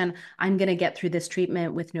radiation, I'm going to get through this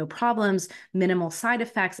treatment with no problems, minimal side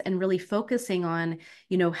effects, and really focusing on,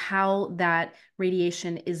 how that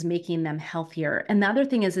radiation is making them healthier. And the other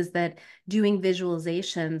thing is that doing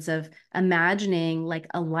visualizations of imagining like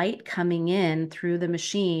a light coming in through the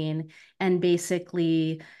machine and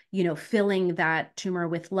basically, filling that tumor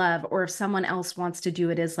with love, or if someone else wants to do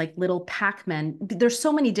it as like little Pac-Man. There's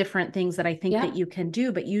so many different things that I think that you can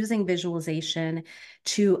do, but using visualization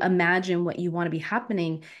to imagine what you want to be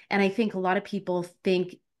happening. And I think a lot of people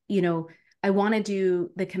think, I want to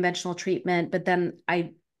do the conventional treatment, but then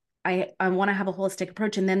I want to have a holistic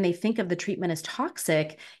approach. And then they think of the treatment as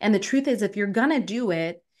toxic. And the truth is, if you're going to do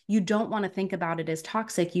it, you don't want to think about it as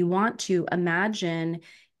toxic. You want to imagine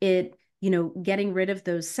it, getting rid of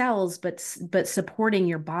those cells, but supporting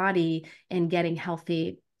your body and getting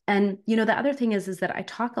healthy. And, the other thing is that I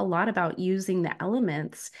talk a lot about using the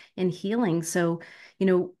elements in healing. So,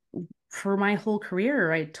 for my whole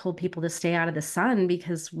career, I told people to stay out of the sun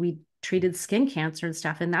because we treated skin cancer and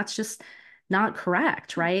stuff. And that's just not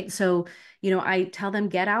correct, right? So, I tell them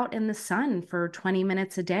get out in the sun for 20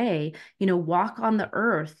 minutes a day, walk on the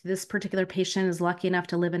earth. This particular patient is lucky enough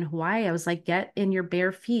to live in Hawaii. I was like, get in your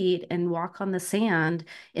bare feet and walk on the sand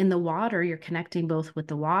in the water. You're connecting both with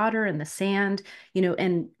the water and the sand,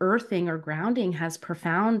 and earthing or grounding has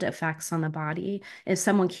profound effects on the body. If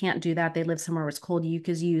someone can't do that, they live somewhere where it's cold, you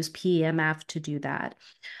could use PEMF to do that.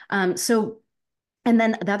 And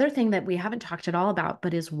then the other thing that we haven't talked at all about,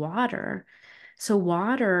 but is water. So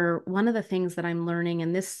water, one of the things that I'm learning,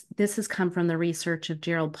 and this has come from the research of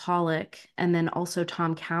Gerald Pollack, and then also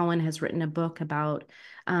Tom Cowan has written a book about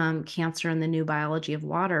cancer and the new biology of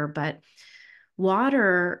water. But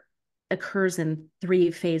water occurs in three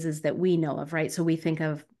phases that we know of, right? So we think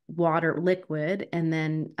of water, liquid, and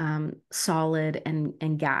then solid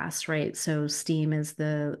and gas, right? So steam is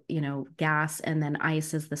the, gas, and then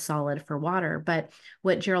ice is the solid for water. But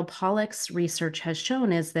what Gerald Pollack's research has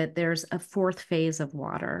shown is that there's a fourth phase of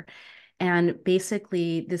water. And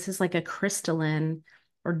basically, this is like a crystalline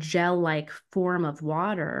or gel-like form of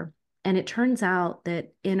water. And it turns out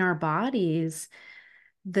that in our bodies,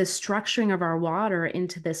 the structuring of our water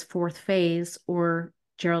into this fourth phase, or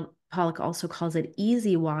Gerald Pollack also calls it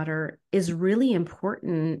easy water, is really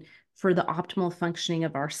important for the optimal functioning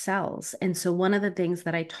of our cells. And so one of the things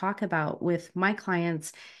that I talk about with my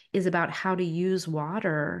clients is about how to use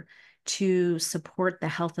water to support the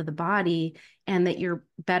health of the body, and that you're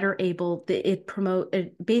better able, it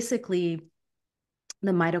basically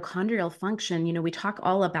the mitochondrial function. We talk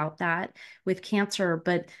all about that with cancer,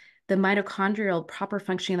 but the mitochondrial proper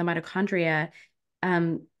functioning of the mitochondria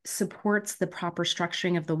supports the proper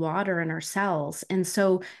structuring of the water in our cells. And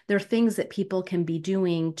so there are things that people can be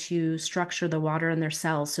doing to structure the water in their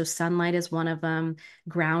cells. So sunlight is one of them.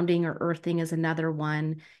 Grounding or earthing is another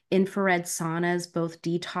one. Infrared saunas both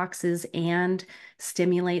detoxes and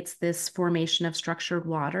stimulates this formation of structured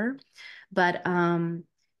water. But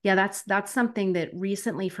yeah, that's something that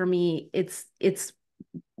recently for me, it's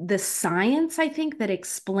the science, I think, that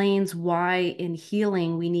explains why in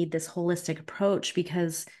healing we need this holistic approach,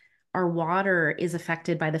 because our water is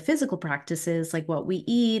affected by the physical practices like what we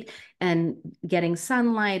eat and getting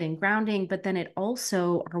sunlight and grounding, but then our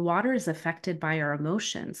water is affected by our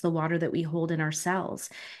emotions, the water that we hold in our cells.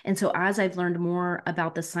 And so as I've learned more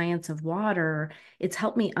about the science of water, it's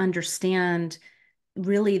helped me understand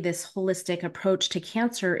really this holistic approach to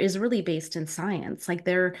cancer is really based in science, like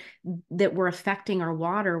that we're affecting our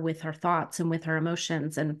water with our thoughts and with our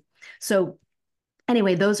emotions. And so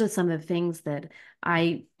anyway, those are some of the things that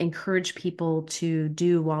I encourage people to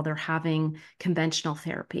do while they're having conventional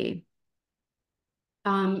therapy.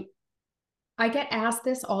 I get asked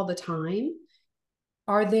this all the time.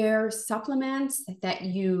 Are there supplements that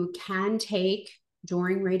you can take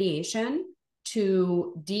during radiation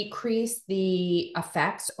to decrease the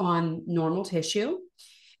effects on normal tissue?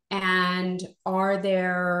 And are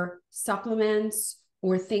there supplements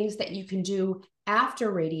or things that you can do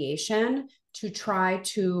after radiation to try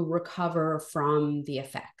to recover from the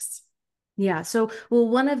effects? Yeah. So, well,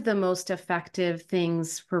 one of the most effective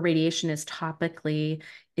things for radiation is topically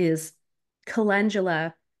is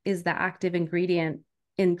calendula is the active ingredient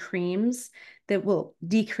in creams that will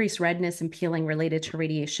decrease redness and peeling related to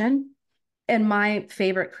radiation. And my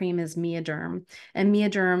favorite cream is Mioderm. And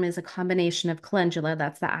Mioderm is a combination of calendula,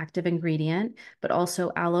 that's the active ingredient, but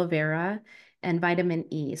also aloe vera and vitamin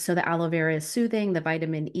E. So the aloe vera is soothing, the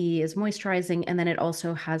vitamin E is moisturizing, and then it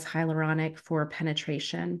also has hyaluronic for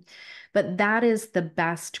penetration. But that is the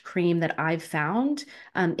best cream that I've found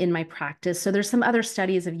in my practice. So there's some other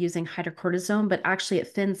studies of using hydrocortisone, but actually it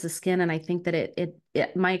thins the skin. And I think that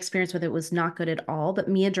my experience with it was not good at all. But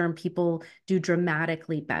Mioderm people do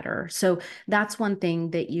dramatically better. So that's one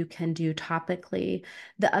thing that you can do topically.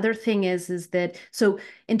 The other thing is that, so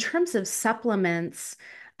in terms of supplements,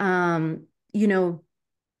 you know,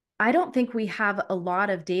 I don't think we have a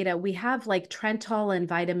lot of data. We have like Trentol and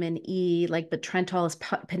vitamin E, like, but Trentol is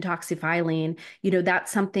pentoxifylline.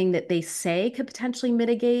 That's something that they say could potentially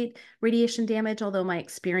mitigate radiation damage, although my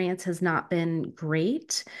experience has not been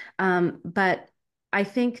great. But I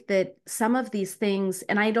think that some of these things,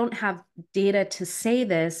 and I don't have data to say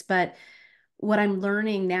this, but what I'm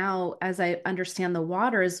learning now as I understand the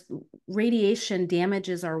water is radiation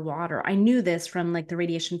damages our water. I knew this from like the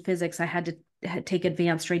radiation physics. I had to take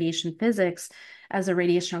advanced radiation physics as a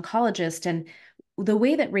radiation oncologist. And the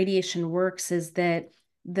way that radiation works is that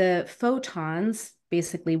the photons,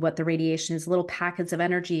 basically what the radiation is, little packets of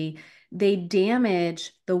energy, they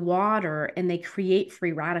damage the water and they create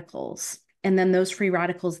free radicals. And then those free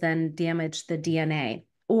radicals then damage the DNA,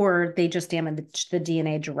 or they just damage the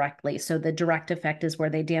DNA directly. So the direct effect is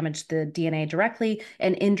where they damage the DNA directly,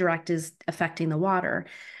 and indirect is affecting the water.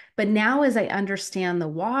 But now, as I understand the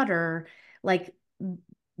water, like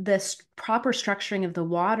the proper structuring of the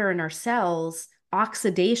water in our cells,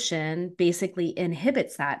 oxidation basically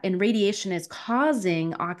inhibits that, and radiation is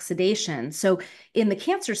causing oxidation. So in the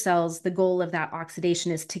cancer cells, the goal of that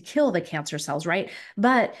oxidation is to kill the cancer cells, right?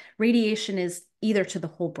 But radiation is either to the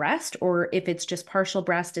whole breast, or if it's just partial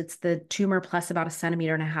breast, it's the tumor plus about 1.5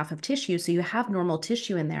 centimeters of tissue. So you have normal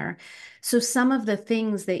tissue in there. So some of the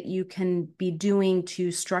things that you can be doing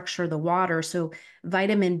to structure the water, so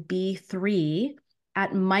vitamin B3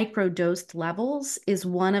 at microdosed levels is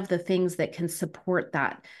one of the things that can support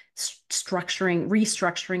that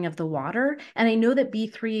restructuring of the water. And I know that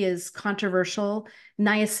B3 is controversial.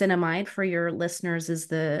 Niacinamide, for your listeners, is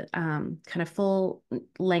the kind of full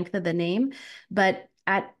length of the name. But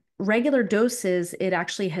at regular doses, it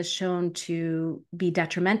actually has shown to be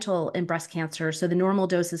detrimental in breast cancer. So the normal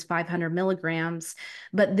dose is 500 milligrams,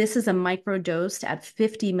 but this is a microdose at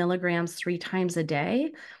 50 milligrams 3 times a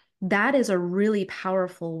day. That is a really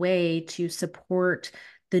powerful way to support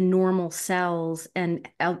the normal cells and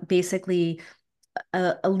basically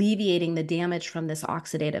alleviating the damage from this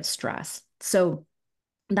oxidative stress. So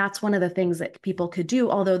that's one of the things that people could do,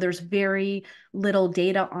 although there's very little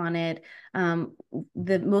data on it.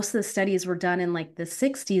 Most of the studies were done in like the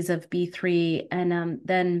 60s of B3, and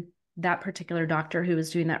then that particular doctor who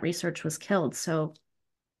was doing that research was killed. So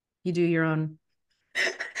you do your own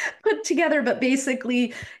put together, but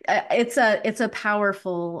basically it's a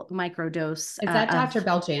powerful microdose Is that of. Dr.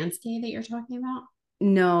 Beljanski that you're talking about?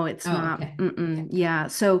 No, it's Oh, not. okay. Okay. Yeah.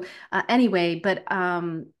 So anyway, but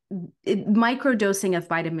microdosing of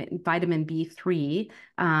vitamin B3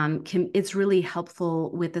 it's really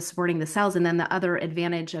helpful with the supporting the cells. And then the other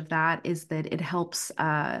advantage of that is that it helps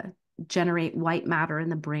generate white matter in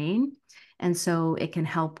the brain. And so it can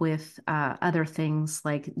help with other things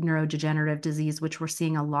like neurodegenerative disease, which we're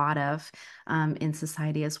seeing a lot of in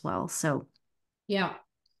society as well. So Yeah.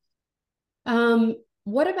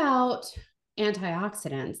 What about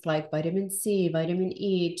antioxidants like vitamin C, vitamin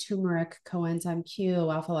E, turmeric, coenzyme Q,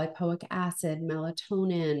 alpha lipoic acid,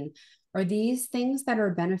 melatonin? Are these things that are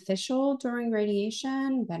beneficial during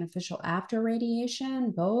radiation, beneficial after radiation,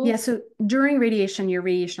 Yeah, both? so during radiation, your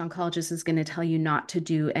radiation oncologist is going to tell you not to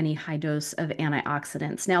do any high dose of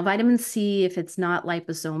antioxidants. Now, vitamin C, if it's not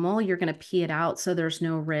liposomal, you're going to pee it out, so there's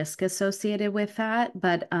no risk associated with that.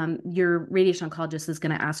 But your radiation oncologist is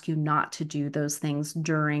going to ask you not to do those things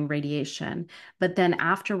during radiation. But then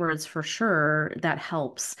afterwards, for sure, that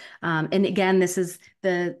helps. And again, this is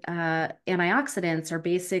the antioxidants are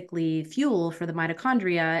basically fuel for the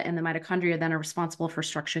mitochondria, and the mitochondria then are responsible for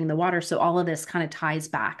structuring the water. So all of this kind of ties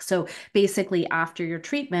back. So basically, after your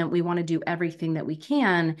treatment, we want to do everything that we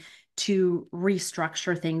can to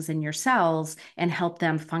restructure things in your cells and help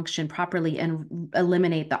them function properly and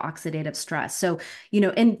eliminate the oxidative stress. So,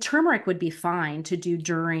 and turmeric would be fine to do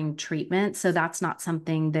during treatment. So that's not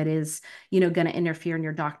something that is, going to interfere, and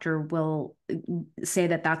your doctor will say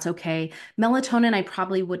that that's okay. Melatonin, I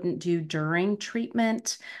probably wouldn't do during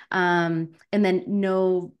treatment. And then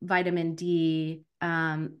no vitamin D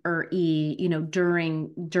or E,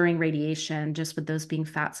 during radiation, just with those being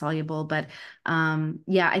fat soluble. But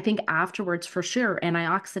yeah, I think afterwards, for sure,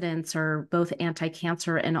 antioxidants are both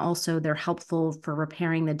anti-cancer and also they're helpful for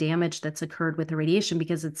repairing the damage that's occurred with the radiation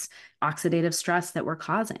because it's oxidative stress that we're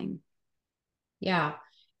causing. Yeah.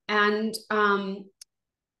 And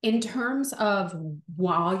in terms of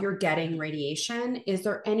while you're getting radiation, is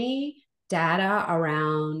there any data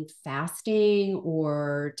around fasting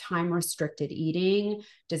or time restricted eating?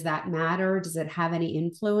 Does that matter? Does it have any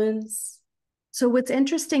influence? So what's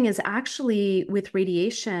interesting is actually with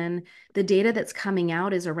radiation, the data that's coming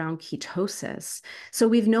out is around ketosis. So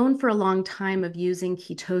we've known for a long time of using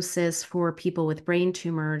ketosis for people with brain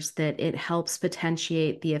tumors that it helps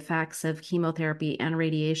potentiate the effects of chemotherapy and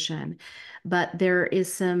radiation. But there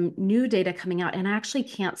is some new data coming out, and I actually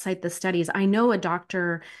can't cite the studies. I know a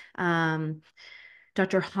doctor,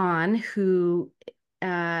 Dr. Hahn, who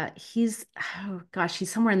he's oh gosh,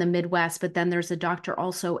 he's somewhere in the Midwest, but then there's a doctor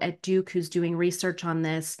also at Duke who's doing research on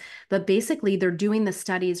this. But basically, they're doing the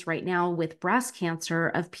studies right now with breast cancer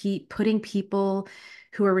of putting people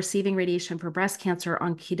who are receiving radiation for breast cancer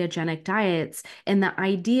on ketogenic diets. And the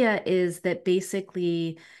idea is that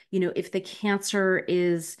basically, if the cancer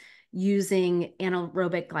is using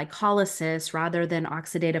anaerobic glycolysis rather than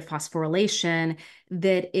oxidative phosphorylation,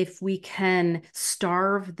 that if we can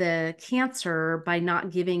starve the cancer by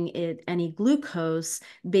not giving it any glucose,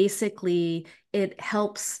 basically it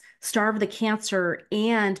helps starve the cancer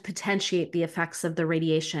and potentiate the effects of the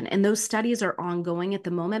radiation. And those studies are ongoing at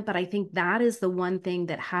the moment, but I think that is the one thing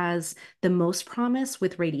that has the most promise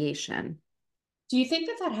with radiation. Do you think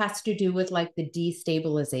that that has to do with like the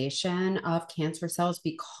destabilization of cancer cells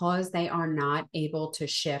because they are not able to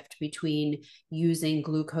shift between using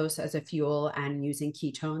glucose as a fuel and using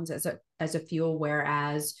ketones as a fuel,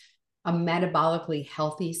 whereas a metabolically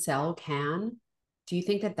healthy cell can? Do you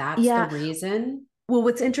think that that's the Yeah. reason? Well,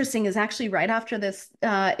 what's interesting is actually right after this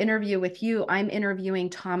interview with you, I'm interviewing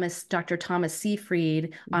Dr. Thomas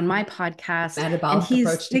Seyfried on my podcast, and Metabolic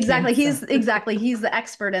approach to he's cancer. exactly, he's the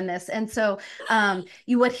expert in this. And so,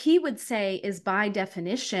 what he would say is, by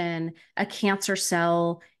definition, a cancer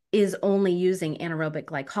cell is only using anaerobic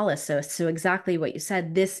glycolysis. So exactly what you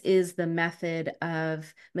said, this is the method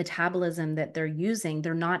of metabolism that they're using.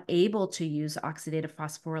 They're not able to use oxidative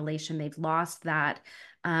phosphorylation. They've lost that.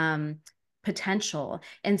 Potential.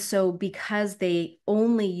 And so because they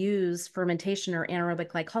only use fermentation or anaerobic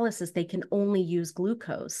glycolysis, they can only use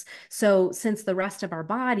glucose. So since the rest of our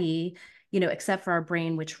body, except for our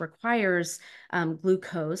brain, which requires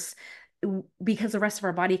glucose, because the rest of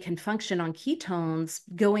our body can function on ketones,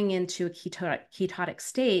 going into a ketotic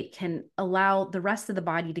state can allow the rest of the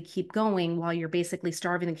body to keep going while you're basically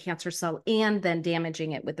starving the cancer cell and then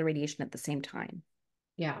damaging it with the radiation at the same time.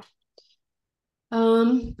 Yeah.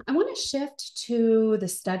 I want to shift to the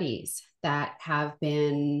studies that have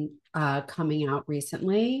been coming out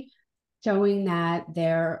recently, showing that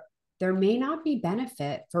there may not be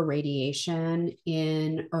benefit for radiation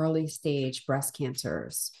in early stage breast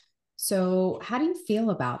cancers. So, how do you feel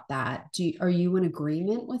about that? Are you in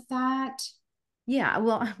agreement with that? Yeah,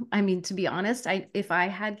 well, I mean, to be honest, if I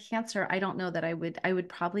had cancer, I don't know that I would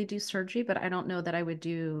probably do surgery, but I don't know that I would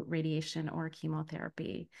do radiation or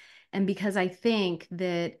chemotherapy. And because I think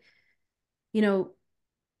that, you know,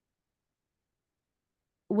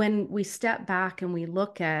 when we step back and we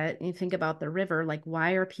look at and think about the river, like,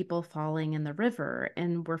 why are people falling in the river?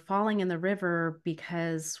 And we're falling in the river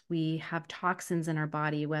because we have toxins in our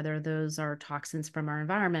body, whether those are toxins from our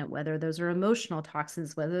environment, whether those are emotional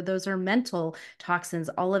toxins, whether those are mental toxins,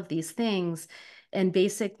 all of these things. And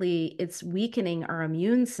basically, it's weakening our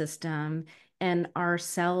immune system and our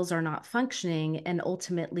cells are not functioning, and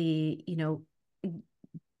ultimately,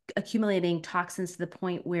 accumulating toxins to the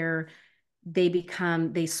point where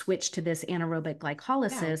they switch to this anaerobic Yeah.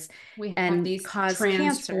 glycolysis We have and these cause cancer.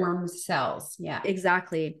 transformed cells. Yeah.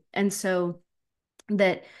 Exactly. And so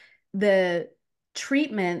that the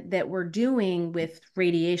treatment that we're doing with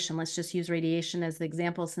radiation, let's just use radiation as the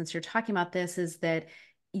example since you're talking about this, is that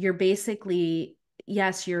you're basically,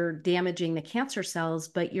 yes, you're damaging the cancer cells,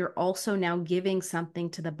 but you're also now giving something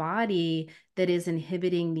to the body that is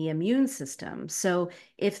inhibiting the immune system. So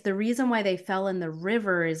if the reason why they fell in the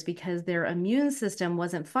river is because their immune system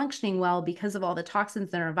wasn't functioning well because of all the toxins in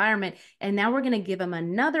their environment, and now we're going to give them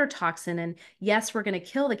another toxin, and yes, we're going to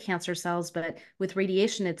kill the cancer cells, but with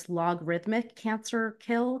radiation, it's logarithmic cancer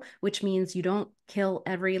kill, which means you don't kill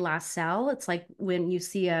every last cell. It's like when you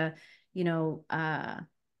see you know, uh,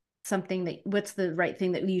 something that, what's the right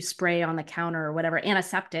thing that you spray on the counter or whatever,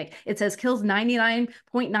 antiseptic, it says kills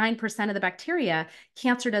 99.9% of the bacteria.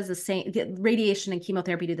 Cancer does the same. Radiation and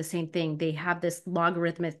chemotherapy do the same thing. They have this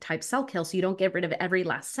logarithmic type cell kill, so you don't get rid of every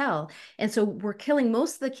last cell. And so we're killing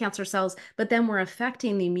most of the cancer cells, but then we're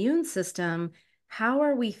affecting the immune system. How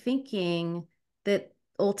are we thinking that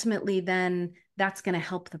ultimately then that's going to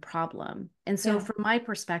help the problem? And so Yeah. from my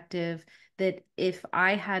perspective, that if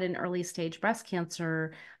I had an early stage breast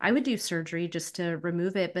cancer, I would do surgery just to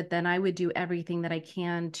remove it, but then I would do everything that I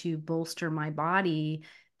can to bolster my body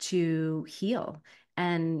to heal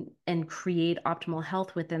and create optimal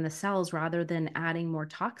health within the cells rather than adding more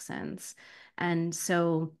toxins. And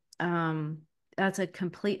so that's a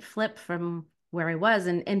complete flip from where I was.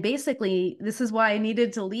 And basically this is why I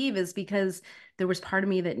needed to leave, is because there was part of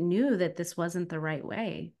me that knew that this wasn't the right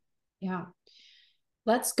way. Yeah.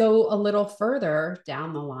 Let's go a little further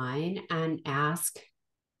down the line and ask,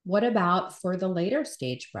 what about for the later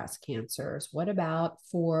stage breast cancers? What about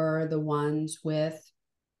for the ones with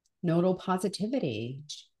nodal positivity?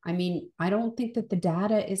 I mean, I don't think that the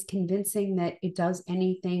data is convincing that it does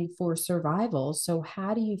anything for survival. So,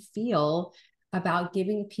 how do you feel about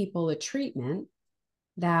giving people a treatment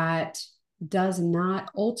that does not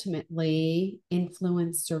ultimately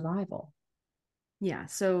influence survival? Yeah,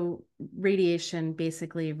 so radiation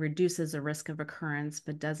basically reduces the risk of recurrence,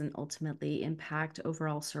 but doesn't ultimately impact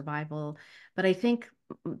overall survival. But I think,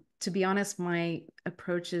 to be honest, my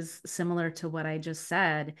approach is similar to what I just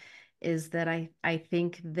said, is that I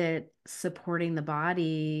think that supporting the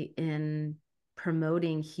body in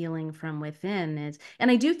promoting healing from within is,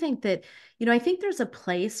 and I do think that, I think there's a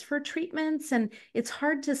place for treatments, and it's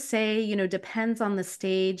hard to say, depends on the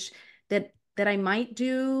stage that I might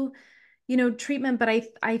do treatment, but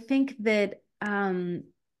I think that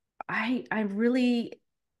I really,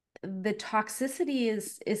 the toxicity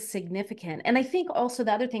is significant. And I think also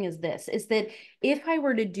the other thing is this, is that if I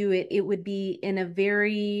were to do it, it would be in a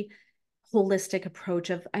very holistic approach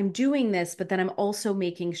of, I'm doing this, but then I'm also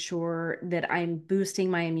making sure that I'm boosting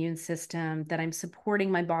my immune system, that I'm supporting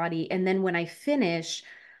my body. And then when I finish,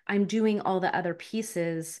 I'm doing all the other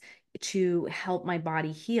pieces to help my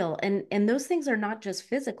body heal. And those things are not just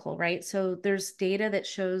physical, right? So there's data that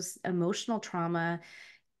shows emotional trauma,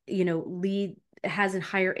 lead has a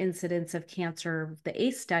higher incidence of cancer, the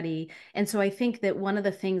ACE study. And so I think that one of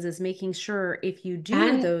the things is making sure if you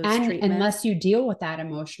do those And unless treatments. you deal with that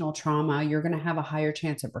emotional trauma, you're going to have a higher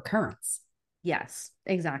chance of recurrence. Yes,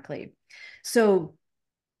 exactly. So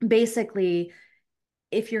basically,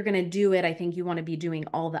 if you're going to do it, I think you want to be doing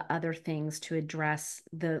all the other things to address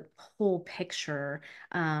the whole picture,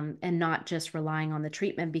 and not just relying on the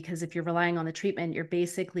treatment. Because if you're relying on the treatment, you're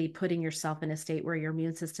basically putting yourself in a state where your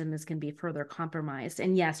immune system is going to be further compromised.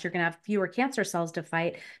 And yes, you're going to have fewer cancer cells to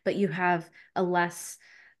fight, but you have a less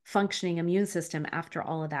functioning immune system after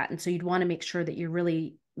all of that. And so you'd want to make sure that you're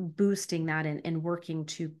really boosting that and working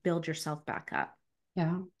to build yourself back up.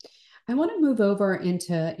 Yeah. I want to move over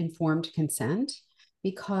into informed consent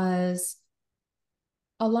because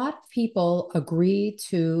a lot of people agree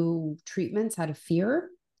to treatments out of fear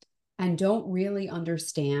and don't really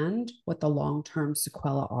understand what the long term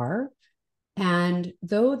sequelae are. And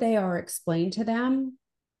though they are explained to them,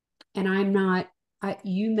 and I'm not,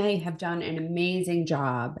 you may have done an amazing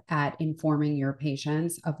job at informing your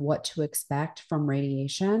patients of what to expect from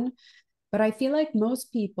radiation. But I feel like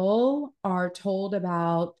most people are told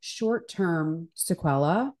about short term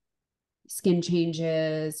sequelae, skin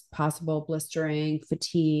changes, possible blistering,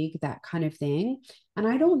 fatigue, that kind of thing. And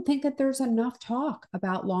I don't think that there's enough talk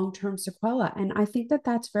about long term sequelae. And I think that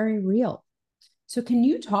that's very real. So, can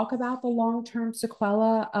you talk about the long term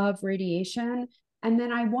sequelae of radiation? And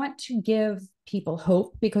then I want to give people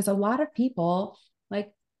hope because a lot of people,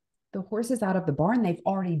 like the horses out of the barn, they've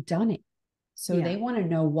already done it. So Yeah. they want to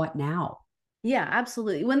know what now. Yeah,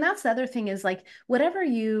 absolutely. When that's the other thing is like whatever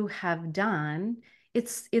you have done,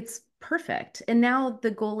 it's perfect. And now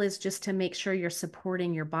the goal is just to make sure you're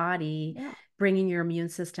supporting your body, Yeah. bringing your immune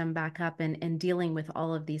system back up and dealing with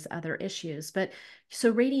all of these other issues. But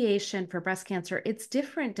so radiation for breast cancer, it's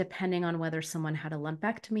different depending on whether someone had a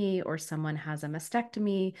lumpectomy or someone has a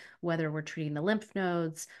mastectomy, whether we're treating the lymph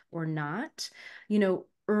nodes or not.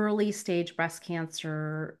 Early stage breast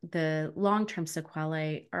cancer, the long-term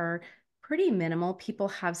sequelae are pretty minimal. People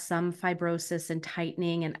have some fibrosis and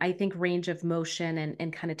tightening, and I think range of motion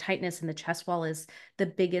and kind of tightness in the chest wall is the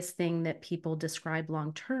biggest thing that people describe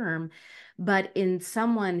long term. But in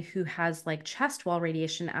someone who has like chest wall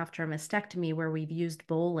radiation after a mastectomy, where we've used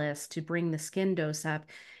bolus to bring the skin dose up,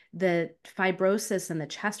 the fibrosis in the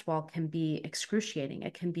chest wall can be excruciating.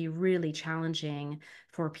 It can be really challenging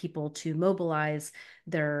for people to mobilize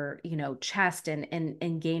their, chest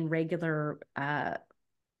and gain regular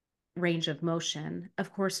range of motion.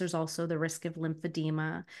 Of course, there's also the risk of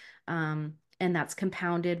lymphedema. And that's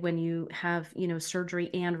compounded when you have, surgery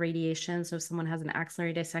and radiation. So if someone has an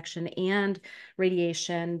axillary dissection and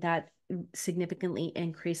radiation, that significantly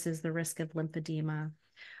increases the risk of lymphedema.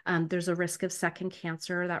 There's a risk of second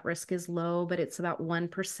cancer. That risk is low, but it's about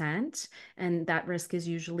 1%. And that risk is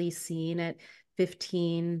usually seen at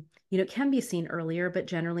 15, it can be seen earlier, but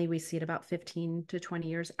generally we see it about 15 to 20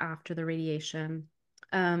 years after the radiation.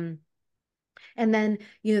 Um, and then,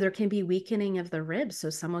 there can be weakening of the ribs. So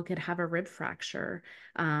someone could have a rib fracture,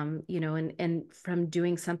 and from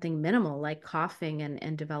doing something minimal like coughing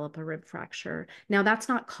and develop a rib fracture. Now, that's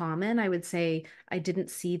not common. I would say I didn't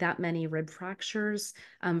see that many rib fractures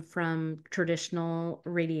from traditional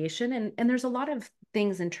radiation. And there's a lot of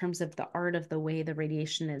things in terms of the art of the way the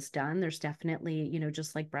radiation is done. There's definitely,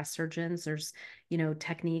 just like breast surgeons, there's,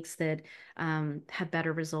 techniques that have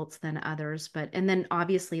better results than others. And then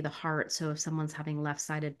obviously the heart. So if someone's having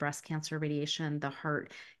left-sided breast cancer radiation, the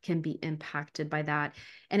heart can be impacted by that.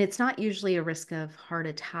 And it's not usually a risk of heart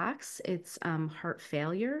attacks. It's heart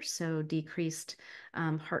failure. So decreased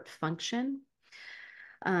heart function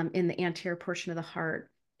in the anterior portion of the heart.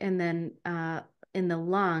 And then in the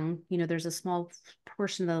lung, there's a small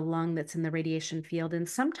portion of the lung that's in the radiation field. And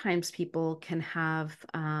sometimes people can have,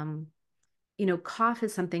 cough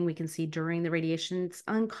is something we can see during the radiation. It's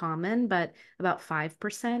uncommon, but about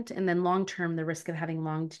 5%. And then long-term, the risk of having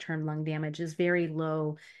long-term lung damage is very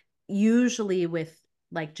low, usually with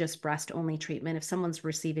like just breast only treatment. If someone's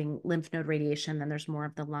receiving lymph node radiation, then there's more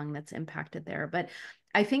of the lung that's impacted there. But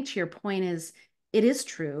I think to your point is, it is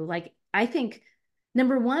true. Like, I think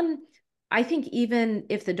number one, I think even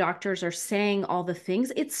if the doctors are saying all the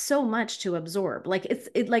things, it's so much to absorb. Like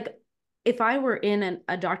like if I were in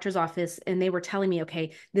a doctor's office and they were telling me,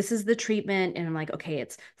 okay, this is the treatment, and I'm like, okay,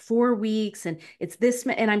 it's 4 weeks and it's this,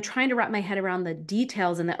 and I'm trying to wrap my head around the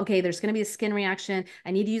details and that, okay, there's going to be a skin reaction.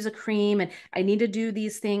 I need to use a cream and I need to do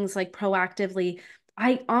these things like proactively.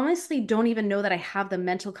 I honestly don't even know that I have the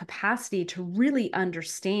mental capacity to really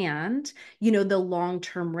understand, the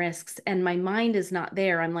long-term risks. And my mind is not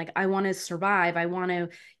there. I'm like, I want to survive. I want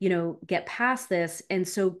to, get past this. And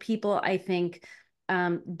so people, I think,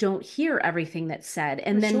 don't hear everything that's said.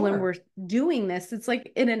 And For then when sure. we're doing this, it's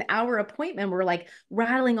like in an hour appointment, we're like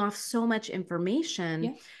rattling off so much information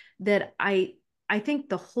Yeah. that I think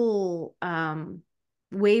the whole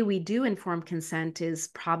way we do informed consent is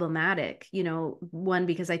problematic. One,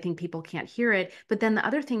 because I think people can't hear it. But then the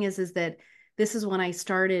other thing is that this is when I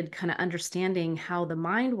started kind of understanding how the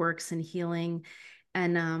mind works in healing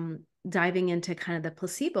and diving into kind of the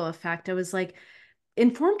placebo effect. I was like,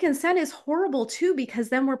 informed consent is horrible too, because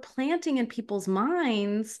then we're planting in people's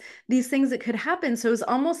minds these things that could happen. So it's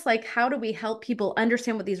almost like, how do we help people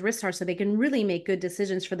understand what these risks are so they can really make good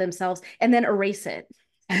decisions for themselves and then erase it?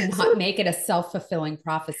 And not So make it a self-fulfilling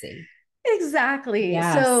prophecy. exactly.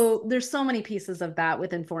 Yes. So there's so many pieces of that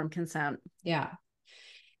with informed consent. Yeah.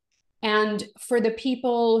 And for the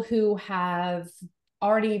people who have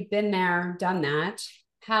already been there, done that,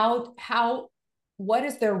 what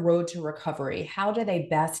is their road to recovery? How do they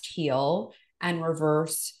best heal and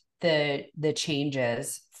reverse the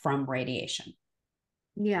changes from radiation?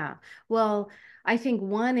 Yeah. Well, I think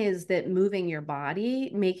one is that moving your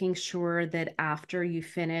body, making sure that after you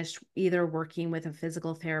finish either working with a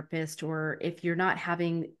physical therapist, or if you're not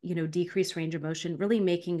having, decreased range of motion, really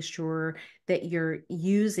making sure that you're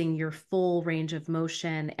using your full range of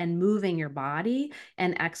motion and moving your body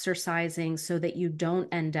and exercising so that you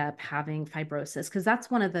don't end up having fibrosis. Because that's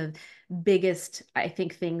one of the biggest, I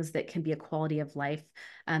think, things that can be a quality of life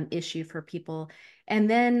issue for people. And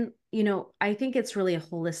then I think it's really a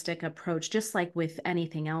holistic approach, just like with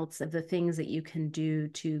anything else, of the things that you can do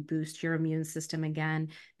to boost your immune system. Again,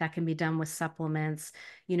 that can be done with supplements,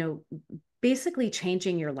 you know, basically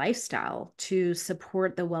changing your lifestyle to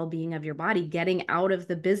support the well-being of your body, getting out of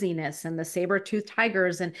the busyness and the saber-toothed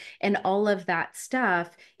tigers and all of that stuff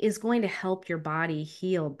is going to help your body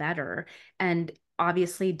heal better. And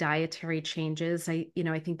obviously dietary changes. I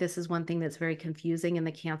think this is one thing that's very confusing in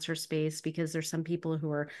the cancer space, because there's some people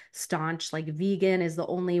who are staunch, like vegan is the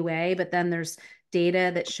only way, but then there's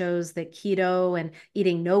data that shows that keto and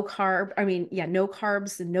eating no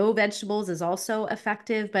carbs and no vegetables is also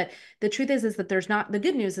effective. But the truth is that the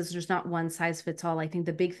good news is there's not one size fits all. I think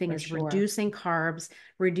the big thing For is sure. reducing carbs,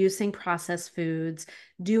 reducing processed foods,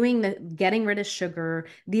 getting rid of sugar.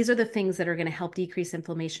 These are the things that are going to help decrease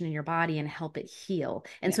inflammation in your body and help it heal.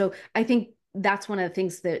 And so I think that's one of the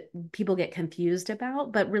things that people get confused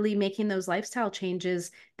about, but really making those lifestyle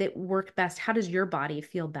changes that work best. How does your body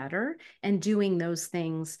feel better? And doing those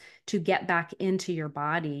things to get back into your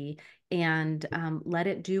body and let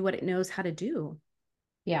it do what it knows how to do.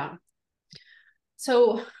 Yeah.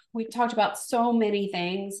 So we talked about so many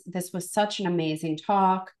things. This was such an amazing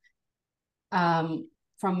talk. From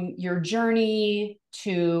your journey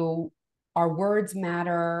to our words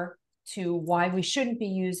matter, to why we shouldn't be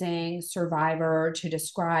using survivor to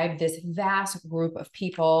describe this vast group of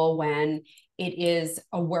people when it is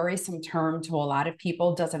a worrisome term to a lot of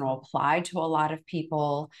people, doesn't apply to a lot of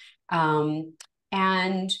people.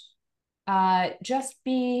 And just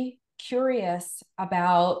be curious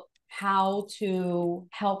about how to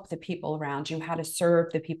help the people around you, how to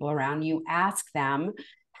serve the people around you. Ask them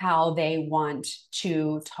how they want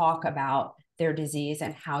to talk about their disease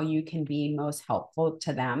and how you can be most helpful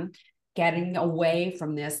to them. Getting away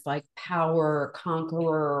from this like power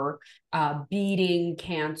conqueror, beating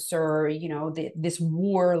cancer, this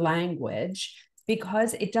war language,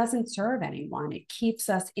 because it doesn't serve anyone. It keeps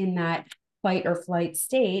us in that fight or flight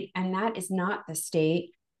state, and that is not the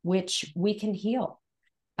state which we can heal.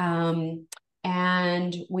 And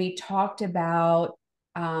we talked about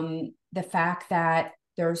the fact that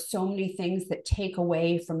there are so many things that take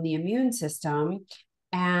away from the immune system,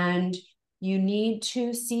 and you need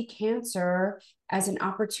to see cancer as an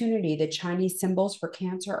opportunity. The Chinese symbols for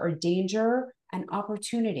cancer are danger and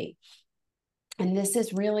opportunity. And this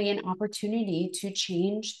is really an opportunity to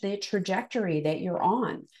change the trajectory that you're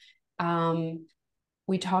on.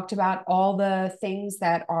 We talked about all the things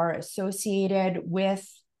that are associated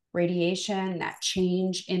with radiation, that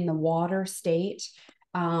change in the water state.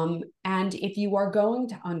 And if you are going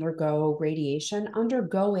to undergo radiation,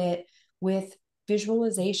 undergo it with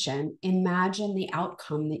visualization. Imagine the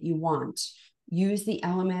outcome that you want. Use the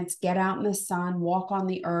elements, get out in the sun, walk on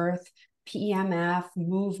the earth, PEMF,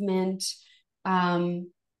 movement. And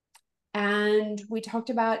we talked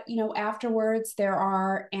about, afterwards, there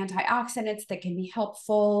are antioxidants that can be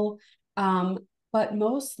helpful. But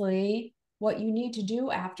mostly what you need to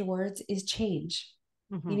do afterwards is change.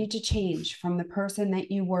 Mm-hmm. You need to change from the person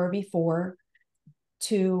that you were before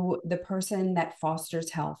to the person that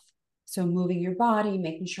fosters health. So moving your body,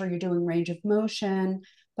 making sure you're doing range of motion,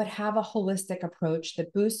 but have a holistic approach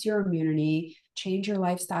that boosts your immunity, change your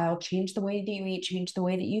lifestyle, change the way that you eat, change the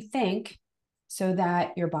way that you think, so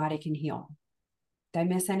that your body can heal. Did I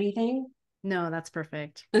miss anything? No, that's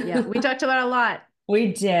perfect. Yeah, we talked about a lot.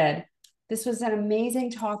 We did. This was an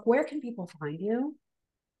amazing talk. Where can people find you?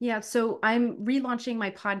 Yeah, so I'm relaunching my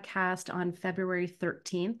podcast on February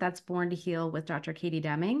 13th. That's Born to Heal with Dr. Katie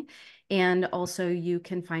Deming. And also you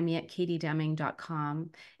can find me at katiedeming.com.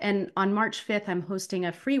 And on March 5th, I'm hosting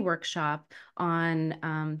a free workshop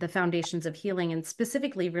on the foundations of healing, and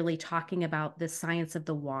specifically really talking about the science of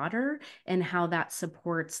the water and how that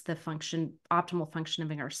supports the optimal function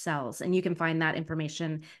of our cells. And you can find that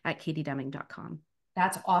information at katiedeming.com.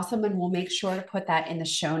 That's awesome. And we'll make sure to put that in the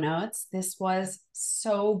show notes. This was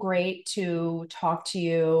so great to talk to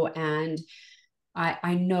you. And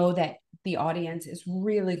I know that the audience is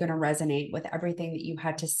really going to resonate with everything that you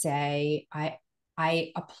had to say.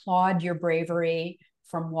 I applaud your bravery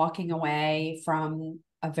from walking away from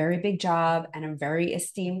a very big job and a very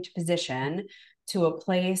esteemed position to a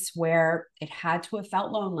place where it had to have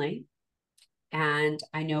felt lonely. And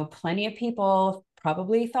I know plenty of people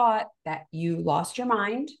probably thought that you lost your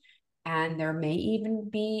mind, and there may even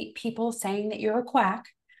be people saying that you're a quack.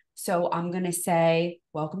 So I'm going to say,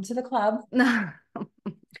 welcome to the club.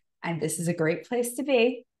 And this is a great place to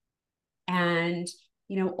be. And,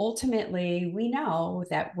 ultimately, we know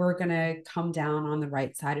that we're going to come down on the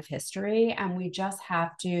right side of history. And we just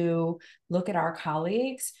have to look at our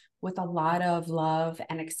colleagues with a lot of love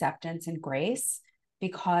and acceptance and grace,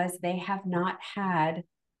 because they have not had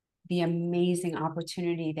the amazing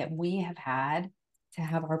opportunity that we have had to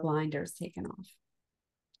have our blinders taken off.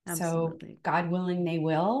 Absolutely. So God willing, they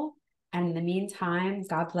will. And in the meantime,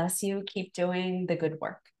 God bless you. Keep doing the good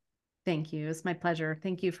work. Thank you. It's my pleasure.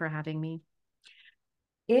 Thank you for having me.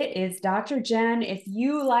 It is Dr. Jen. If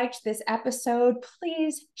you liked this episode,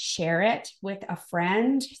 please share it with a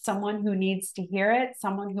friend, someone who needs to hear it,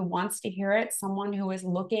 someone who wants to hear it, someone who is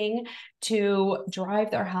looking to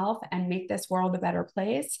drive their health and make this world a better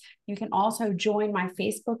place. You can also join my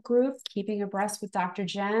Facebook group, Keeping Abreast with Dr.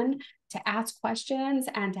 Jen, to ask questions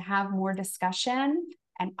and to have more discussion.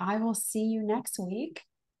 And I will see you next week.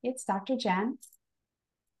 It's Dr. Jen.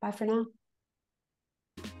 Bye for now.